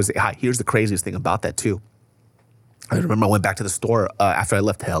 Yeah. She would say hi. Here's the craziest thing about that too. I remember I went back to the store after I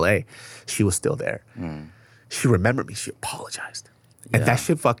left to LA. She was still there. She remembered me. She apologized. And that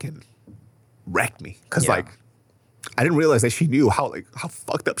shit fucking wrecked me. Because like, I didn't realize that she knew how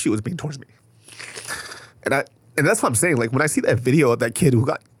fucked up she was being towards me. And that's what I'm saying. Like when I see that video of that kid who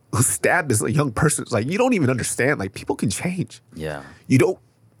stabbed this young person, it's like you don't even understand. Like people can change. Yeah. You don't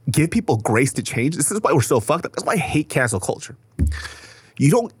give people grace to change. This is why we're so fucked up. That's why I hate cancel culture.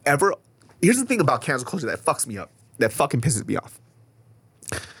 You don't ever. Here's the thing about cancel culture that fucks me up. That fucking pisses me off.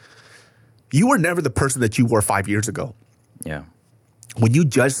 You were never the person that you were 5 years ago. Yeah. When you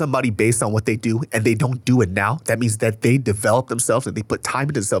judge somebody based on what they do and they don't do it now, that means that they develop themselves and they put time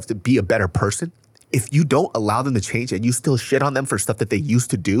into themselves to be a better person. If you don't allow them to change and you still shit on them for stuff that they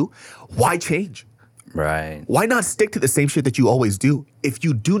used to do, why change? Right. Why not stick to the same shit that you always do? If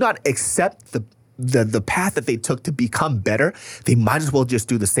you do not accept the path that they took to become better, they might as well just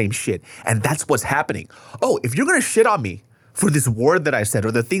do the same shit. And that's what's happening. Oh, if you're gonna shit on me for this word that I said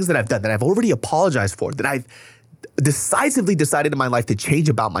or the things that I've done that I've already apologized for, that I've decisively decided in my life to change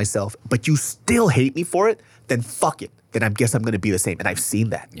about myself, but you still hate me for it, then fuck it. Then I guess I'm gonna be the same. And I've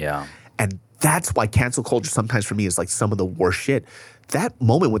seen that. Yeah. And that's why cancel culture sometimes for me is like some of the worst shit. That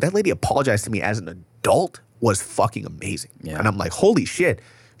moment when that lady apologized to me as an adult was fucking amazing. Yeah. And I'm like, holy shit,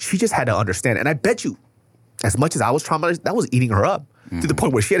 she just had to understand. And I bet you, as much as I was traumatized, that was eating her up to the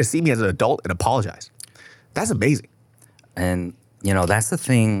point where she had to see me as an adult and apologize. That's amazing. And, that's the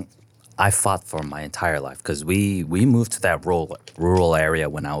thing I fought for my entire life because we moved to that rural area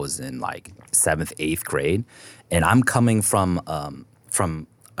when I was in like 7th, 8th grade. And I'm coming from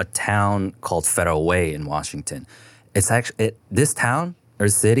a town called Federal Way in Washington. It's actually this town or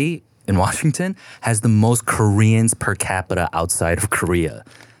city in Washington has the most Koreans per capita outside of Korea.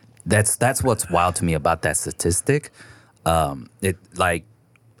 That's what's wild to me about that statistic. So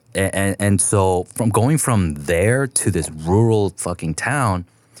from going from there to this rural fucking town,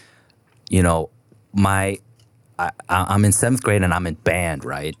 I'm in 7th grade and I'm in band,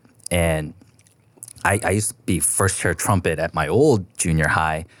 right? And I used to be first chair trumpet at my old junior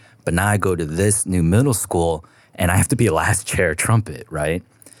high, but now I go to this new middle school and I have to be last chair trumpet, right?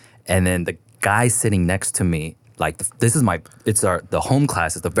 And then the guy sitting next to me, like the home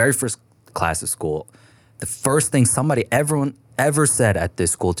class, it's the very first class of school. The first thing everyone ever said at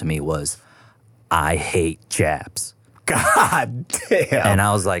this school to me was, I hate Japs. God damn. And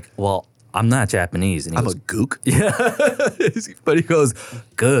I was like, well, I'm not Japanese. And I'm a gook. Yeah. But he goes,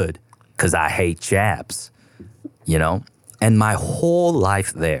 good. Because I hate Japs, And my whole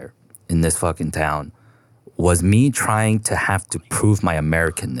life there in this fucking town was me trying to have to prove my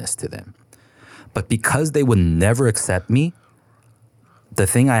Americanness to them. But because they would never accept me, the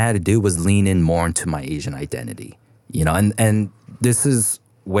thing I had to do was lean in more into my Asian identity, And this is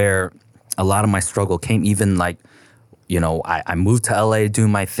where a lot of my struggle came, even like, I moved to LA to do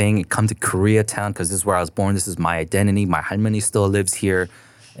my thing and come to Koreatown because this is where I was born. This is my identity. My halmoni still lives here.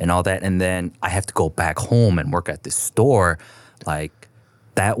 And all that, and then I have to go back home and work at this store. Like,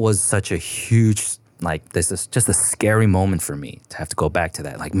 that was such a huge, this is just a scary moment for me to have to go back to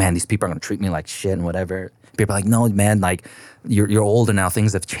that. Like, man, these people are gonna treat me like shit and whatever. People are like, no, man, like, you're older now,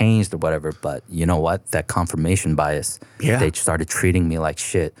 things have changed or whatever. But you know what? That confirmation bias, they started treating me like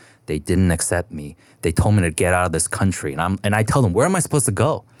shit. They didn't accept me. They told me to get out of this country. And I tell them, where am I supposed to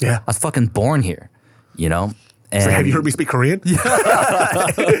go? Yeah. I was fucking born here, And, so have you heard me speak Korean? Yeah.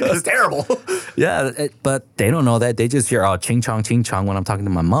 It's terrible. Yeah, but they don't know that. They just hear, ching chong when I'm talking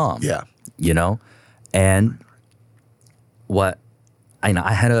to my mom. Yeah. And what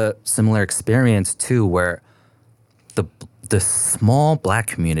I had a similar experience too, where the small black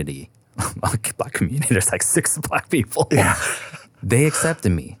community, there's like 6 black people. Yeah. They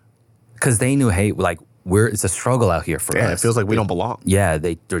accepted me because they knew, hey, like it's a struggle out here for us. Yeah, it feels like we don't belong. Yeah,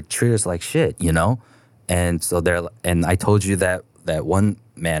 they're treated us like shit, you know? And so and I told you that one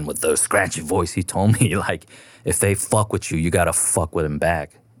man with the scratchy voice, he told me, like, if they fuck with you, you gotta fuck with them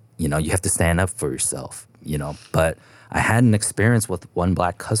back. You know, you have to stand up for yourself, you know? But I had an experience with one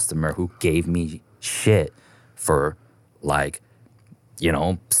black customer who gave me shit for, like, you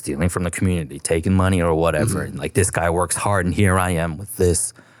know, stealing from the community, taking money or whatever. And like, this guy works hard and here I am with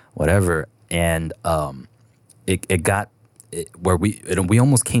this, whatever. And it got where we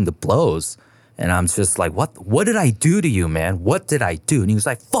almost came to blows. And I'm just like, what did I do to you, man? What did I do? And he was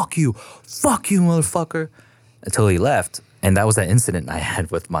like, fuck you, motherfucker, until he left. And that was that incident I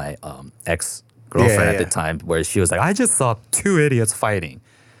had with my ex-girlfriend at the time, where she was like, I just saw 2 idiots fighting.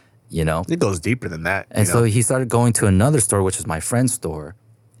 You know? It goes deeper than that. And so he started going to another store, which is my friend's store.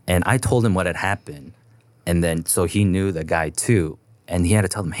 And I told him what had happened. And then, so he knew the guy too. And he had to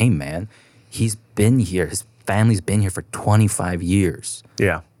tell them, hey, man, he's been here. His family's been here for 25 years.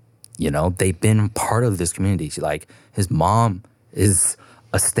 Yeah. You know, they've been part of this community. Like, his mom is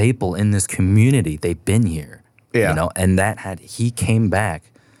a staple in this community. They've been here. Yeah. You know, and he came back.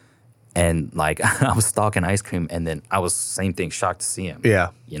 And, like, I was stalking ice cream, and then I was, same thing, shocked to see him.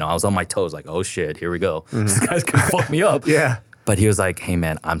 Yeah. You know, I was on my toes, like, oh, shit, here we go. This guy's going to fuck me up. Yeah. But he was like, hey,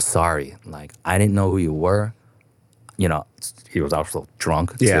 man, I'm sorry. Like, I didn't know who you were. You know, he was also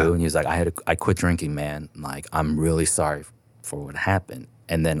drunk, too. And he was like, I quit drinking, man. Like, I'm really sorry for what happened.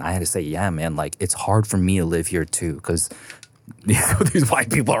 And then I had to say, yeah, man, like, it's hard for me to live here, too, because these white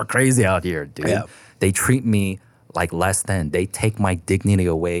people are crazy out here, dude. Yeah. They treat me like less than. They take my dignity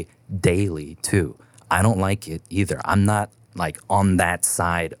away daily too. I don't like it either. I'm not like on that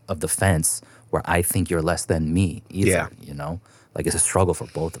side of the fence where I think you're less than me either, you know? Like, it's a struggle for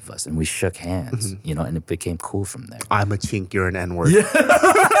both of us, and we shook hands, you know, and it became cool from there. I'm a chink, you're an N-word. Yeah.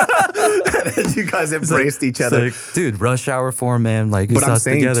 You guys embraced each other. Like, dude, rush hour 4, man. Like, what I'm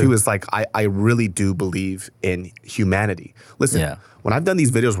saying together. Too is, like, I really do believe in humanity. Listen, when I've done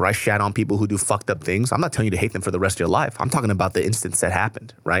these videos where I shat on people who do fucked up things, I'm not telling you to hate them for the rest of your life. I'm talking about the instance that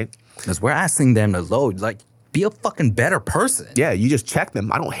happened, right? Because we're asking them to load, like, be a fucking better person. Yeah, you just check them.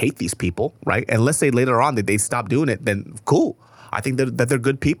 I don't hate these people, right? And let's say later on that they stop doing it, then cool. I think that they're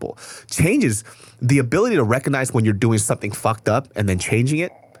good people. Changes, the ability to recognize when you're doing something fucked up and then changing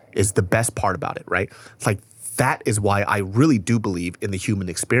it is the best part about it, right? It's like, that is why I really do believe in the human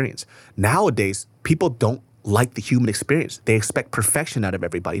experience. Nowadays, people don't like the human experience. They expect perfection out of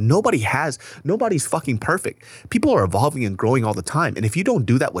everybody. Nobody's fucking perfect. People are evolving and growing all the time. And if you don't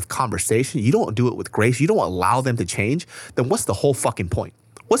do that with conversation, you don't do it with grace, you don't allow them to change, then what's the whole fucking point?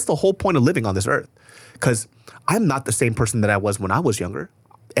 What's the whole point of living on this earth? Because I'm not the same person that I was when I was younger.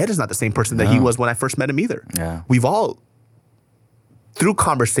 Ed is not the same person that he was when I first met him either. Yeah. We've all, through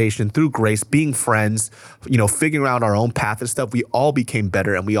conversation, through grace, being friends, you know, figuring out our own path and stuff, we all became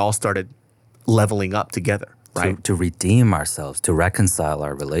better and we all started leveling up together, right? To redeem ourselves, to reconcile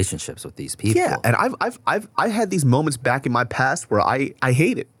our relationships with these people. Yeah, and I've had these moments back in my past where I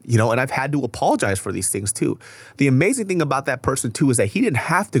hate it, you know, and I've had to apologize for these things too. The amazing thing about that person too is that he didn't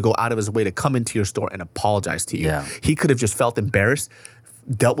have to go out of his way to come into your store and apologize to you. Yeah. He could have just felt embarrassed,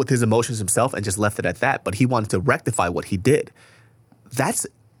 dealt with his emotions himself, and just left it at that. But he wanted to rectify what he did. That's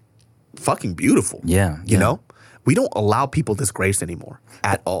fucking beautiful. Yeah. You know? We don't allow people this grace anymore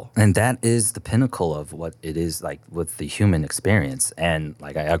at all. And that is the pinnacle of what it is like with the human experience. And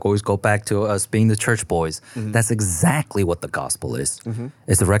like I always go back to us being the church boys. That's exactly what the gospel is.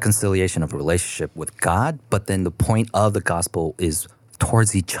 It's the reconciliation of a relationship with God, but then the point of the gospel is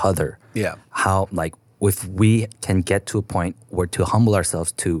towards each other. Yeah. How, like, if we can get to a point where to humble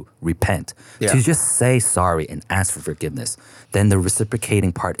ourselves to repent, to just say sorry and ask for forgiveness, then the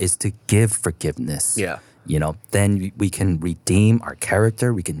reciprocating part is to give forgiveness. Yeah. You know, then we can redeem our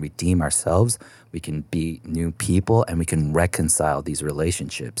character, we can redeem ourselves, we can be new people, and we can reconcile these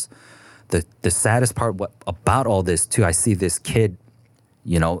relationships. The saddest part about all this, too, I see this kid,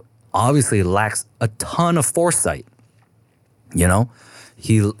 you know, obviously lacks a ton of foresight. You know,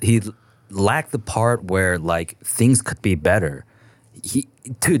 he lacked the part where, like, things could be better.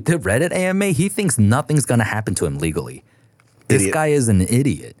 To Reddit AMA, he thinks nothing's going to happen to him legally. This guy is an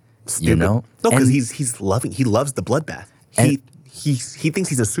idiot. Stupid. You know? No, because he loves the bloodbath. He thinks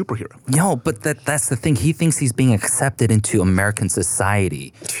he's a superhero. No, but that's the thing. He thinks he's being accepted into American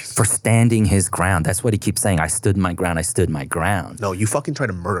society for standing his ground. That's what he keeps saying. I stood my ground. I stood my ground. No, you fucking try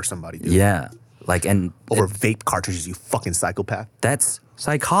to murder somebody, dude. Yeah. Like, and Over vape cartridges, you fucking psychopath. that's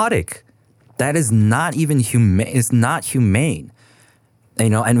psychotic. That is not even humane. It's not humane. You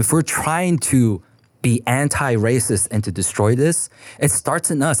know, and if we're trying to be anti-racist and to destroy this, it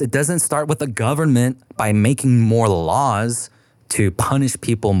starts in us. It doesn't start with the government by making more laws to punish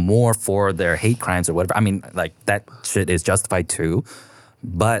people more for their hate crimes or whatever. I mean, like, that shit is justified too.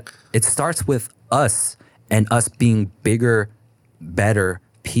 But it starts with us and us being bigger, better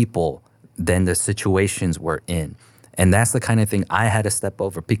people than the situations we're in. And that's the kind of thing I had to step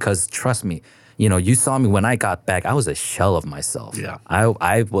over because, trust me, you know, you saw me when I got back, I was a shell of myself. Yeah.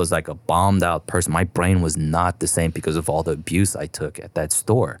 I was like a bombed out person. My brain was not the same because of all the abuse I took at that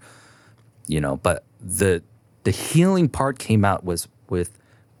store. You know, but the healing part came out was with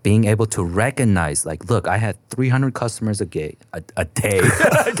being able to recognize, like, look, I had 300 customers a day. I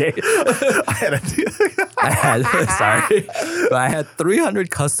had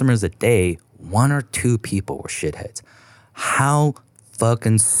 300 customers a day. 1 or 2 people were shitheads. How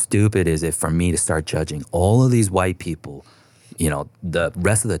fucking stupid is it for me to start judging all of these white people, you know, the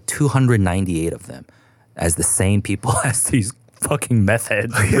rest of the 298 of them as the same people as these fucking meth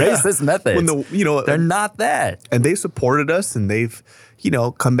heads, racist meth heads. They're not that. And they supported us and they've, you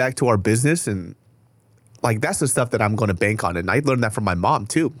know, come back to our business and like that's the stuff that I'm going to bank on. And I learned that from my mom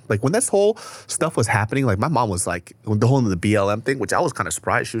too. Like when this whole stuff was happening, like my mom was like, the whole the BLM thing, which I was kind of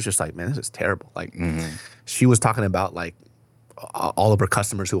surprised. She was just like, man, this is terrible. Like she was talking about like all of her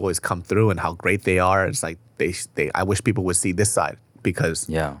customers who always come through and how great they are. It's like I wish people would see this side because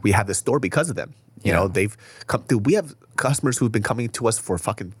we have this store because of them. You know, they've come through. We have customers who've been coming to us for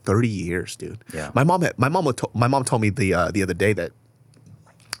fucking 30 years, dude. Yeah. My mom told me the other day that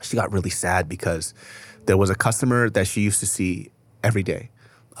she got really sad because there was a customer that she used to see every day.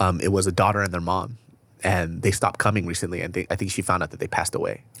 It was a daughter and their mom. And they stopped coming recently, and I think she found out that they passed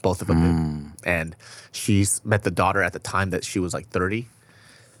away. Both of them did. And she's met the daughter at the time that she was like 30.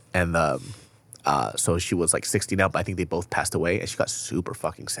 And so she was like 60 now, but I think they both passed away, and she got super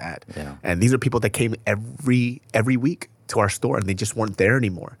fucking sad. Yeah. And these are people that came every week to our store, and they just weren't there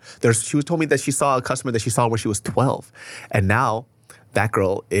anymore. She was told me that she saw a customer that she saw when she was 12. And now that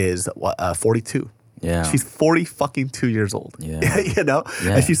girl is 42. Yeah. She's 40 fucking 2 years old. Yeah. You know?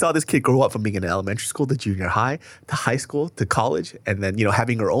 Yeah. And she saw this kid grow up from being in elementary school to junior high to high school to college and then, you know,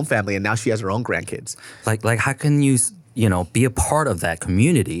 having her own family and now she has her own grandkids. Like how can you, you know, be a part of that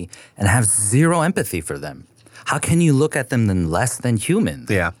community and have zero empathy for them? How can you look at them than less than human?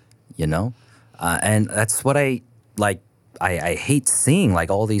 Yeah. You know? And that's what I hate seeing,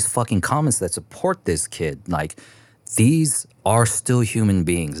 like all these fucking comments that support this kid. Like, these are still human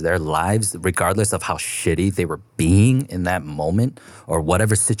beings. Their lives, regardless of how shitty they were being in that moment or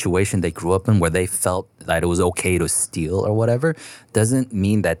whatever situation they grew up in where they felt that it was okay to steal or whatever, doesn't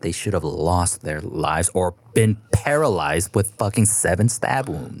mean that they should have lost their lives or been paralyzed with fucking 7 stab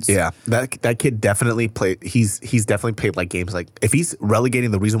wounds. Yeah, that kid definitely played. He's definitely played like games. Like if he's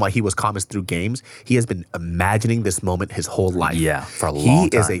relegating the reason why he was calm through games, he has been imagining this moment his whole life. Yeah, for a long time.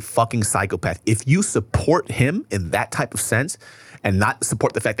 He is a fucking psychopath. If you support him in that type of sense and not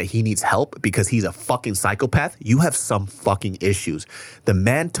support the fact that he needs help because he's a fucking psychopath, you have some fucking issues. The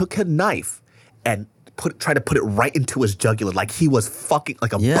man took a knife and tried to put it right into his jugular like he was fucking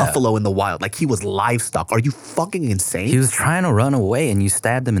like a buffalo in the wild, like he was livestock. Are you fucking insane? He was trying to run away and you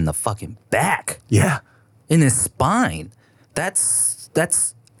stabbed him in the fucking back. Yeah. In his spine. That's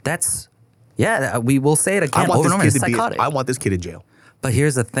we will say it again over and over. It's psychotic. I want this kid in jail. But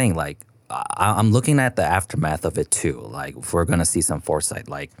here's the thing, like, I'm looking at the aftermath of it too. Like, if we're gonna see some foresight,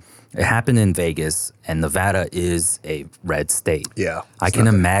 like, it happened in Vegas, and Nevada is a red state. Yeah, I can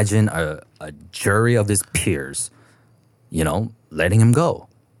imagine a jury of his peers, you know, letting him go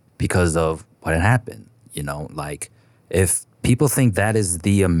because of what had happened. You know, like, if people think that is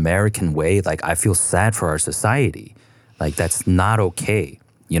the American way, like, I feel sad for our society. Like, that's not okay.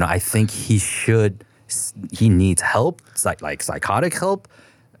 You know, I think he needs help, like psychotic help.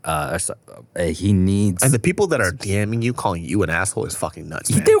 He needs... And the people that are DMing you, calling you an asshole is fucking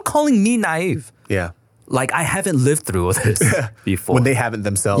nuts, man. They were calling me naive. Yeah. Like, I haven't lived through this before. When they haven't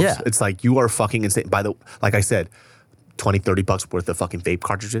themselves. Yeah. It's like, you are fucking insane. Like I said, $20-$30 worth of fucking vape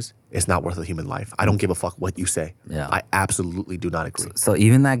cartridges is not worth a human life. I don't give a fuck what you say. Yeah. I absolutely do not agree. So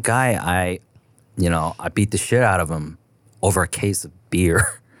even that guy, I beat the shit out of him over a case of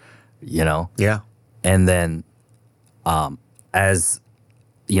beer, you know? Yeah. And then as,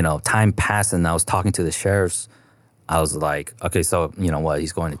 you know, time passed and I was talking to the sheriffs, I was like, okay, so, you know what,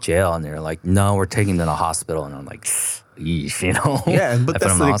 he's going to jail. And they're like, no, we're taking him to the hospital. And I'm like, yeesh, you know? Yeah, but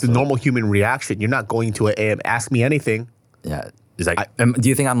that's like the normal human reaction. You're not going to ask me anything. Yeah. He's like, do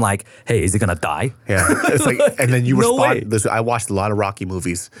you think I'm like, hey, is he gonna die? Yeah, it's like, and then you No way. respond. Listen, I watched a lot of Rocky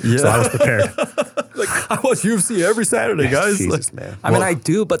movies, so I was prepared. I watch UFC every Saturday, guys. Jesus, man. I mean, I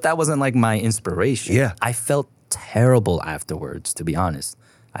do, but that wasn't like my inspiration. Yeah. I felt terrible afterwards, to be honest.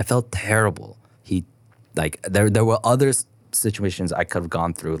 I felt terrible. There were other situations I could have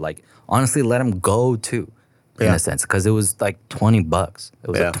gone through. Like, honestly, let him go too, in a sense, because it was like $20. It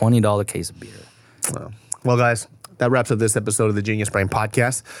was a $20 case of beer. Well, guys, that wraps up this episode of the Genius Brain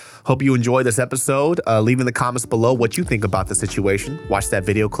Podcast. Hope you enjoyed this episode. Leave in the comments below what you think about the situation. Watch that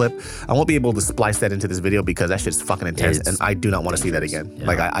video clip. I won't be able to splice that into this video because that shit's fucking intense, and I do not want to see that again. Yeah.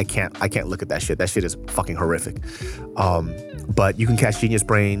 Like, I can't look at that shit. That shit is fucking horrific. But you can catch Genius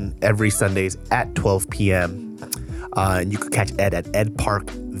Brain every Sundays at 12 p.m. And you can catch Ed at Ed Park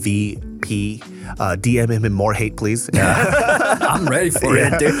VP. DM him in more hate, please. I'm ready for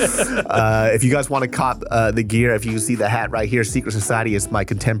it, dude. If you guys want to cop the gear, if you see the hat right here, Secret Society is my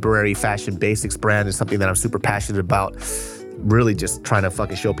contemporary fashion basics brand. It's something that I'm super passionate about. Really just trying to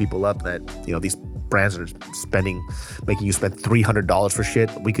fucking show people up that, you know, these brands are making you spend $300 for shit.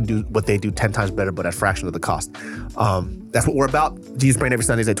 We can do what they do 10 times better, but at a fraction of the cost. That's what we're about. Genius Brain every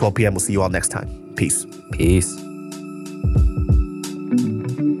Sundays at 12 p.m. We'll see you all next time. Peace. Peace.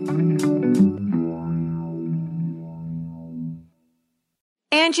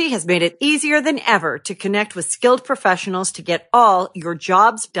 Angie has made it easier than ever to connect with skilled professionals to get all your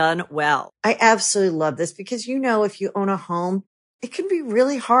jobs done well. I absolutely love this because, you know, if you own a home, it can be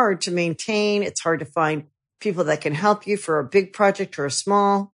really hard to maintain. It's hard to find people that can help you for a big project or a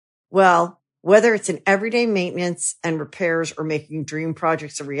small. Well, whether it's in everyday maintenance and repairs or making dream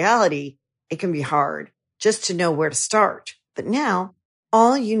projects a reality, it can be hard just to know where to start. But now,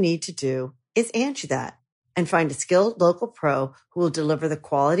 all you need to do is Angie that and find a skilled local pro who will deliver the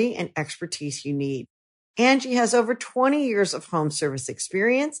quality and expertise you need. Angie has over 20 years of home service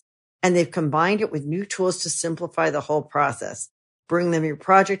experience, and they've combined it with new tools to simplify the whole process. Bring them your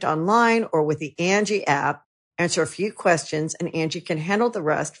project online or with the Angie app, answer a few questions, and Angie can handle the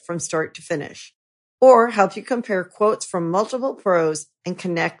rest from start to finish. Or help you compare quotes from multiple pros and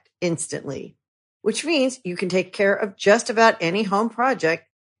connect instantly, which means you can take care of just about any home project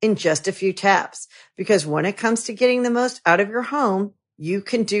in just a few taps. Because when it comes to getting the most out of your home, you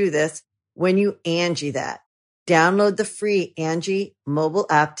can do this when you Angie that. Download the free Angie mobile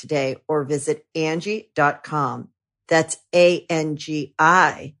app today or visit Angie.com. That's ANGI.com.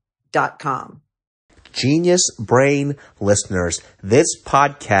 Genius Brain listeners, this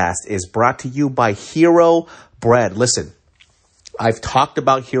podcast is brought to you by Hero Bread. Listen, I've talked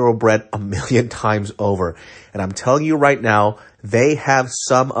about Hero Bread a million times over, and I'm telling you right now, they have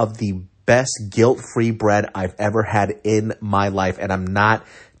some of the best guilt-free bread I've ever had in my life, and I'm not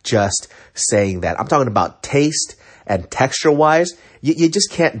just saying that. I'm talking about taste and texture-wise. You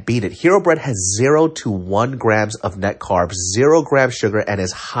just can't beat it. Hero Bread has 0 to 1 grams of net carbs, 0 grams sugar, and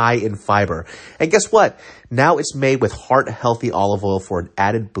is high in fiber. And guess what? Now it's made with heart-healthy olive oil for an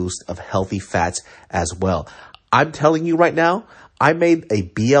added boost of healthy fats as well. I'm telling you right now, I made a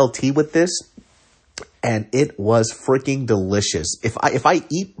BLT with this, and it was freaking delicious. If I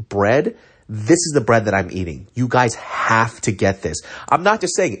eat bread, this is the bread that I'm eating. You guys have to get this. I'm not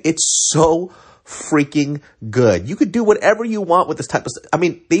just saying, it's so freaking good. You could do whatever you want with this type of stuff. I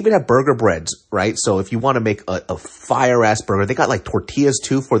mean, they even have burger breads, right? So if you want to make a fire ass burger, they got like tortillas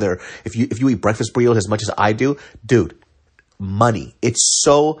too for their, if you eat breakfast burritos as much as I do, dude, money. It's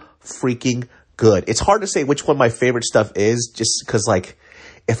so freaking good. It's hard to say which one my favorite stuff is just because, like,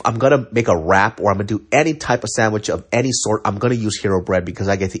 if I'm going to make a wrap or I'm going to do any type of sandwich of any sort, I'm going to use Hero Bread because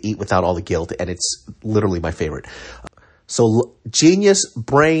I get to eat without all the guilt, and it's literally my favorite. So Genius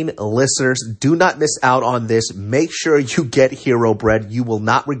Brain listeners, do not miss out on this. Make sure you get Hero Bread. You will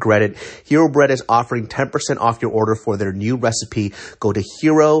not regret it. Hero Bread is offering 10% off your order for their new recipe. Go to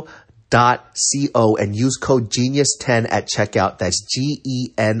hero.co and use code GENIUS10 at checkout. That's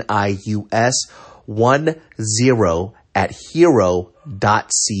GENIUS10 at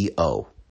hero.co.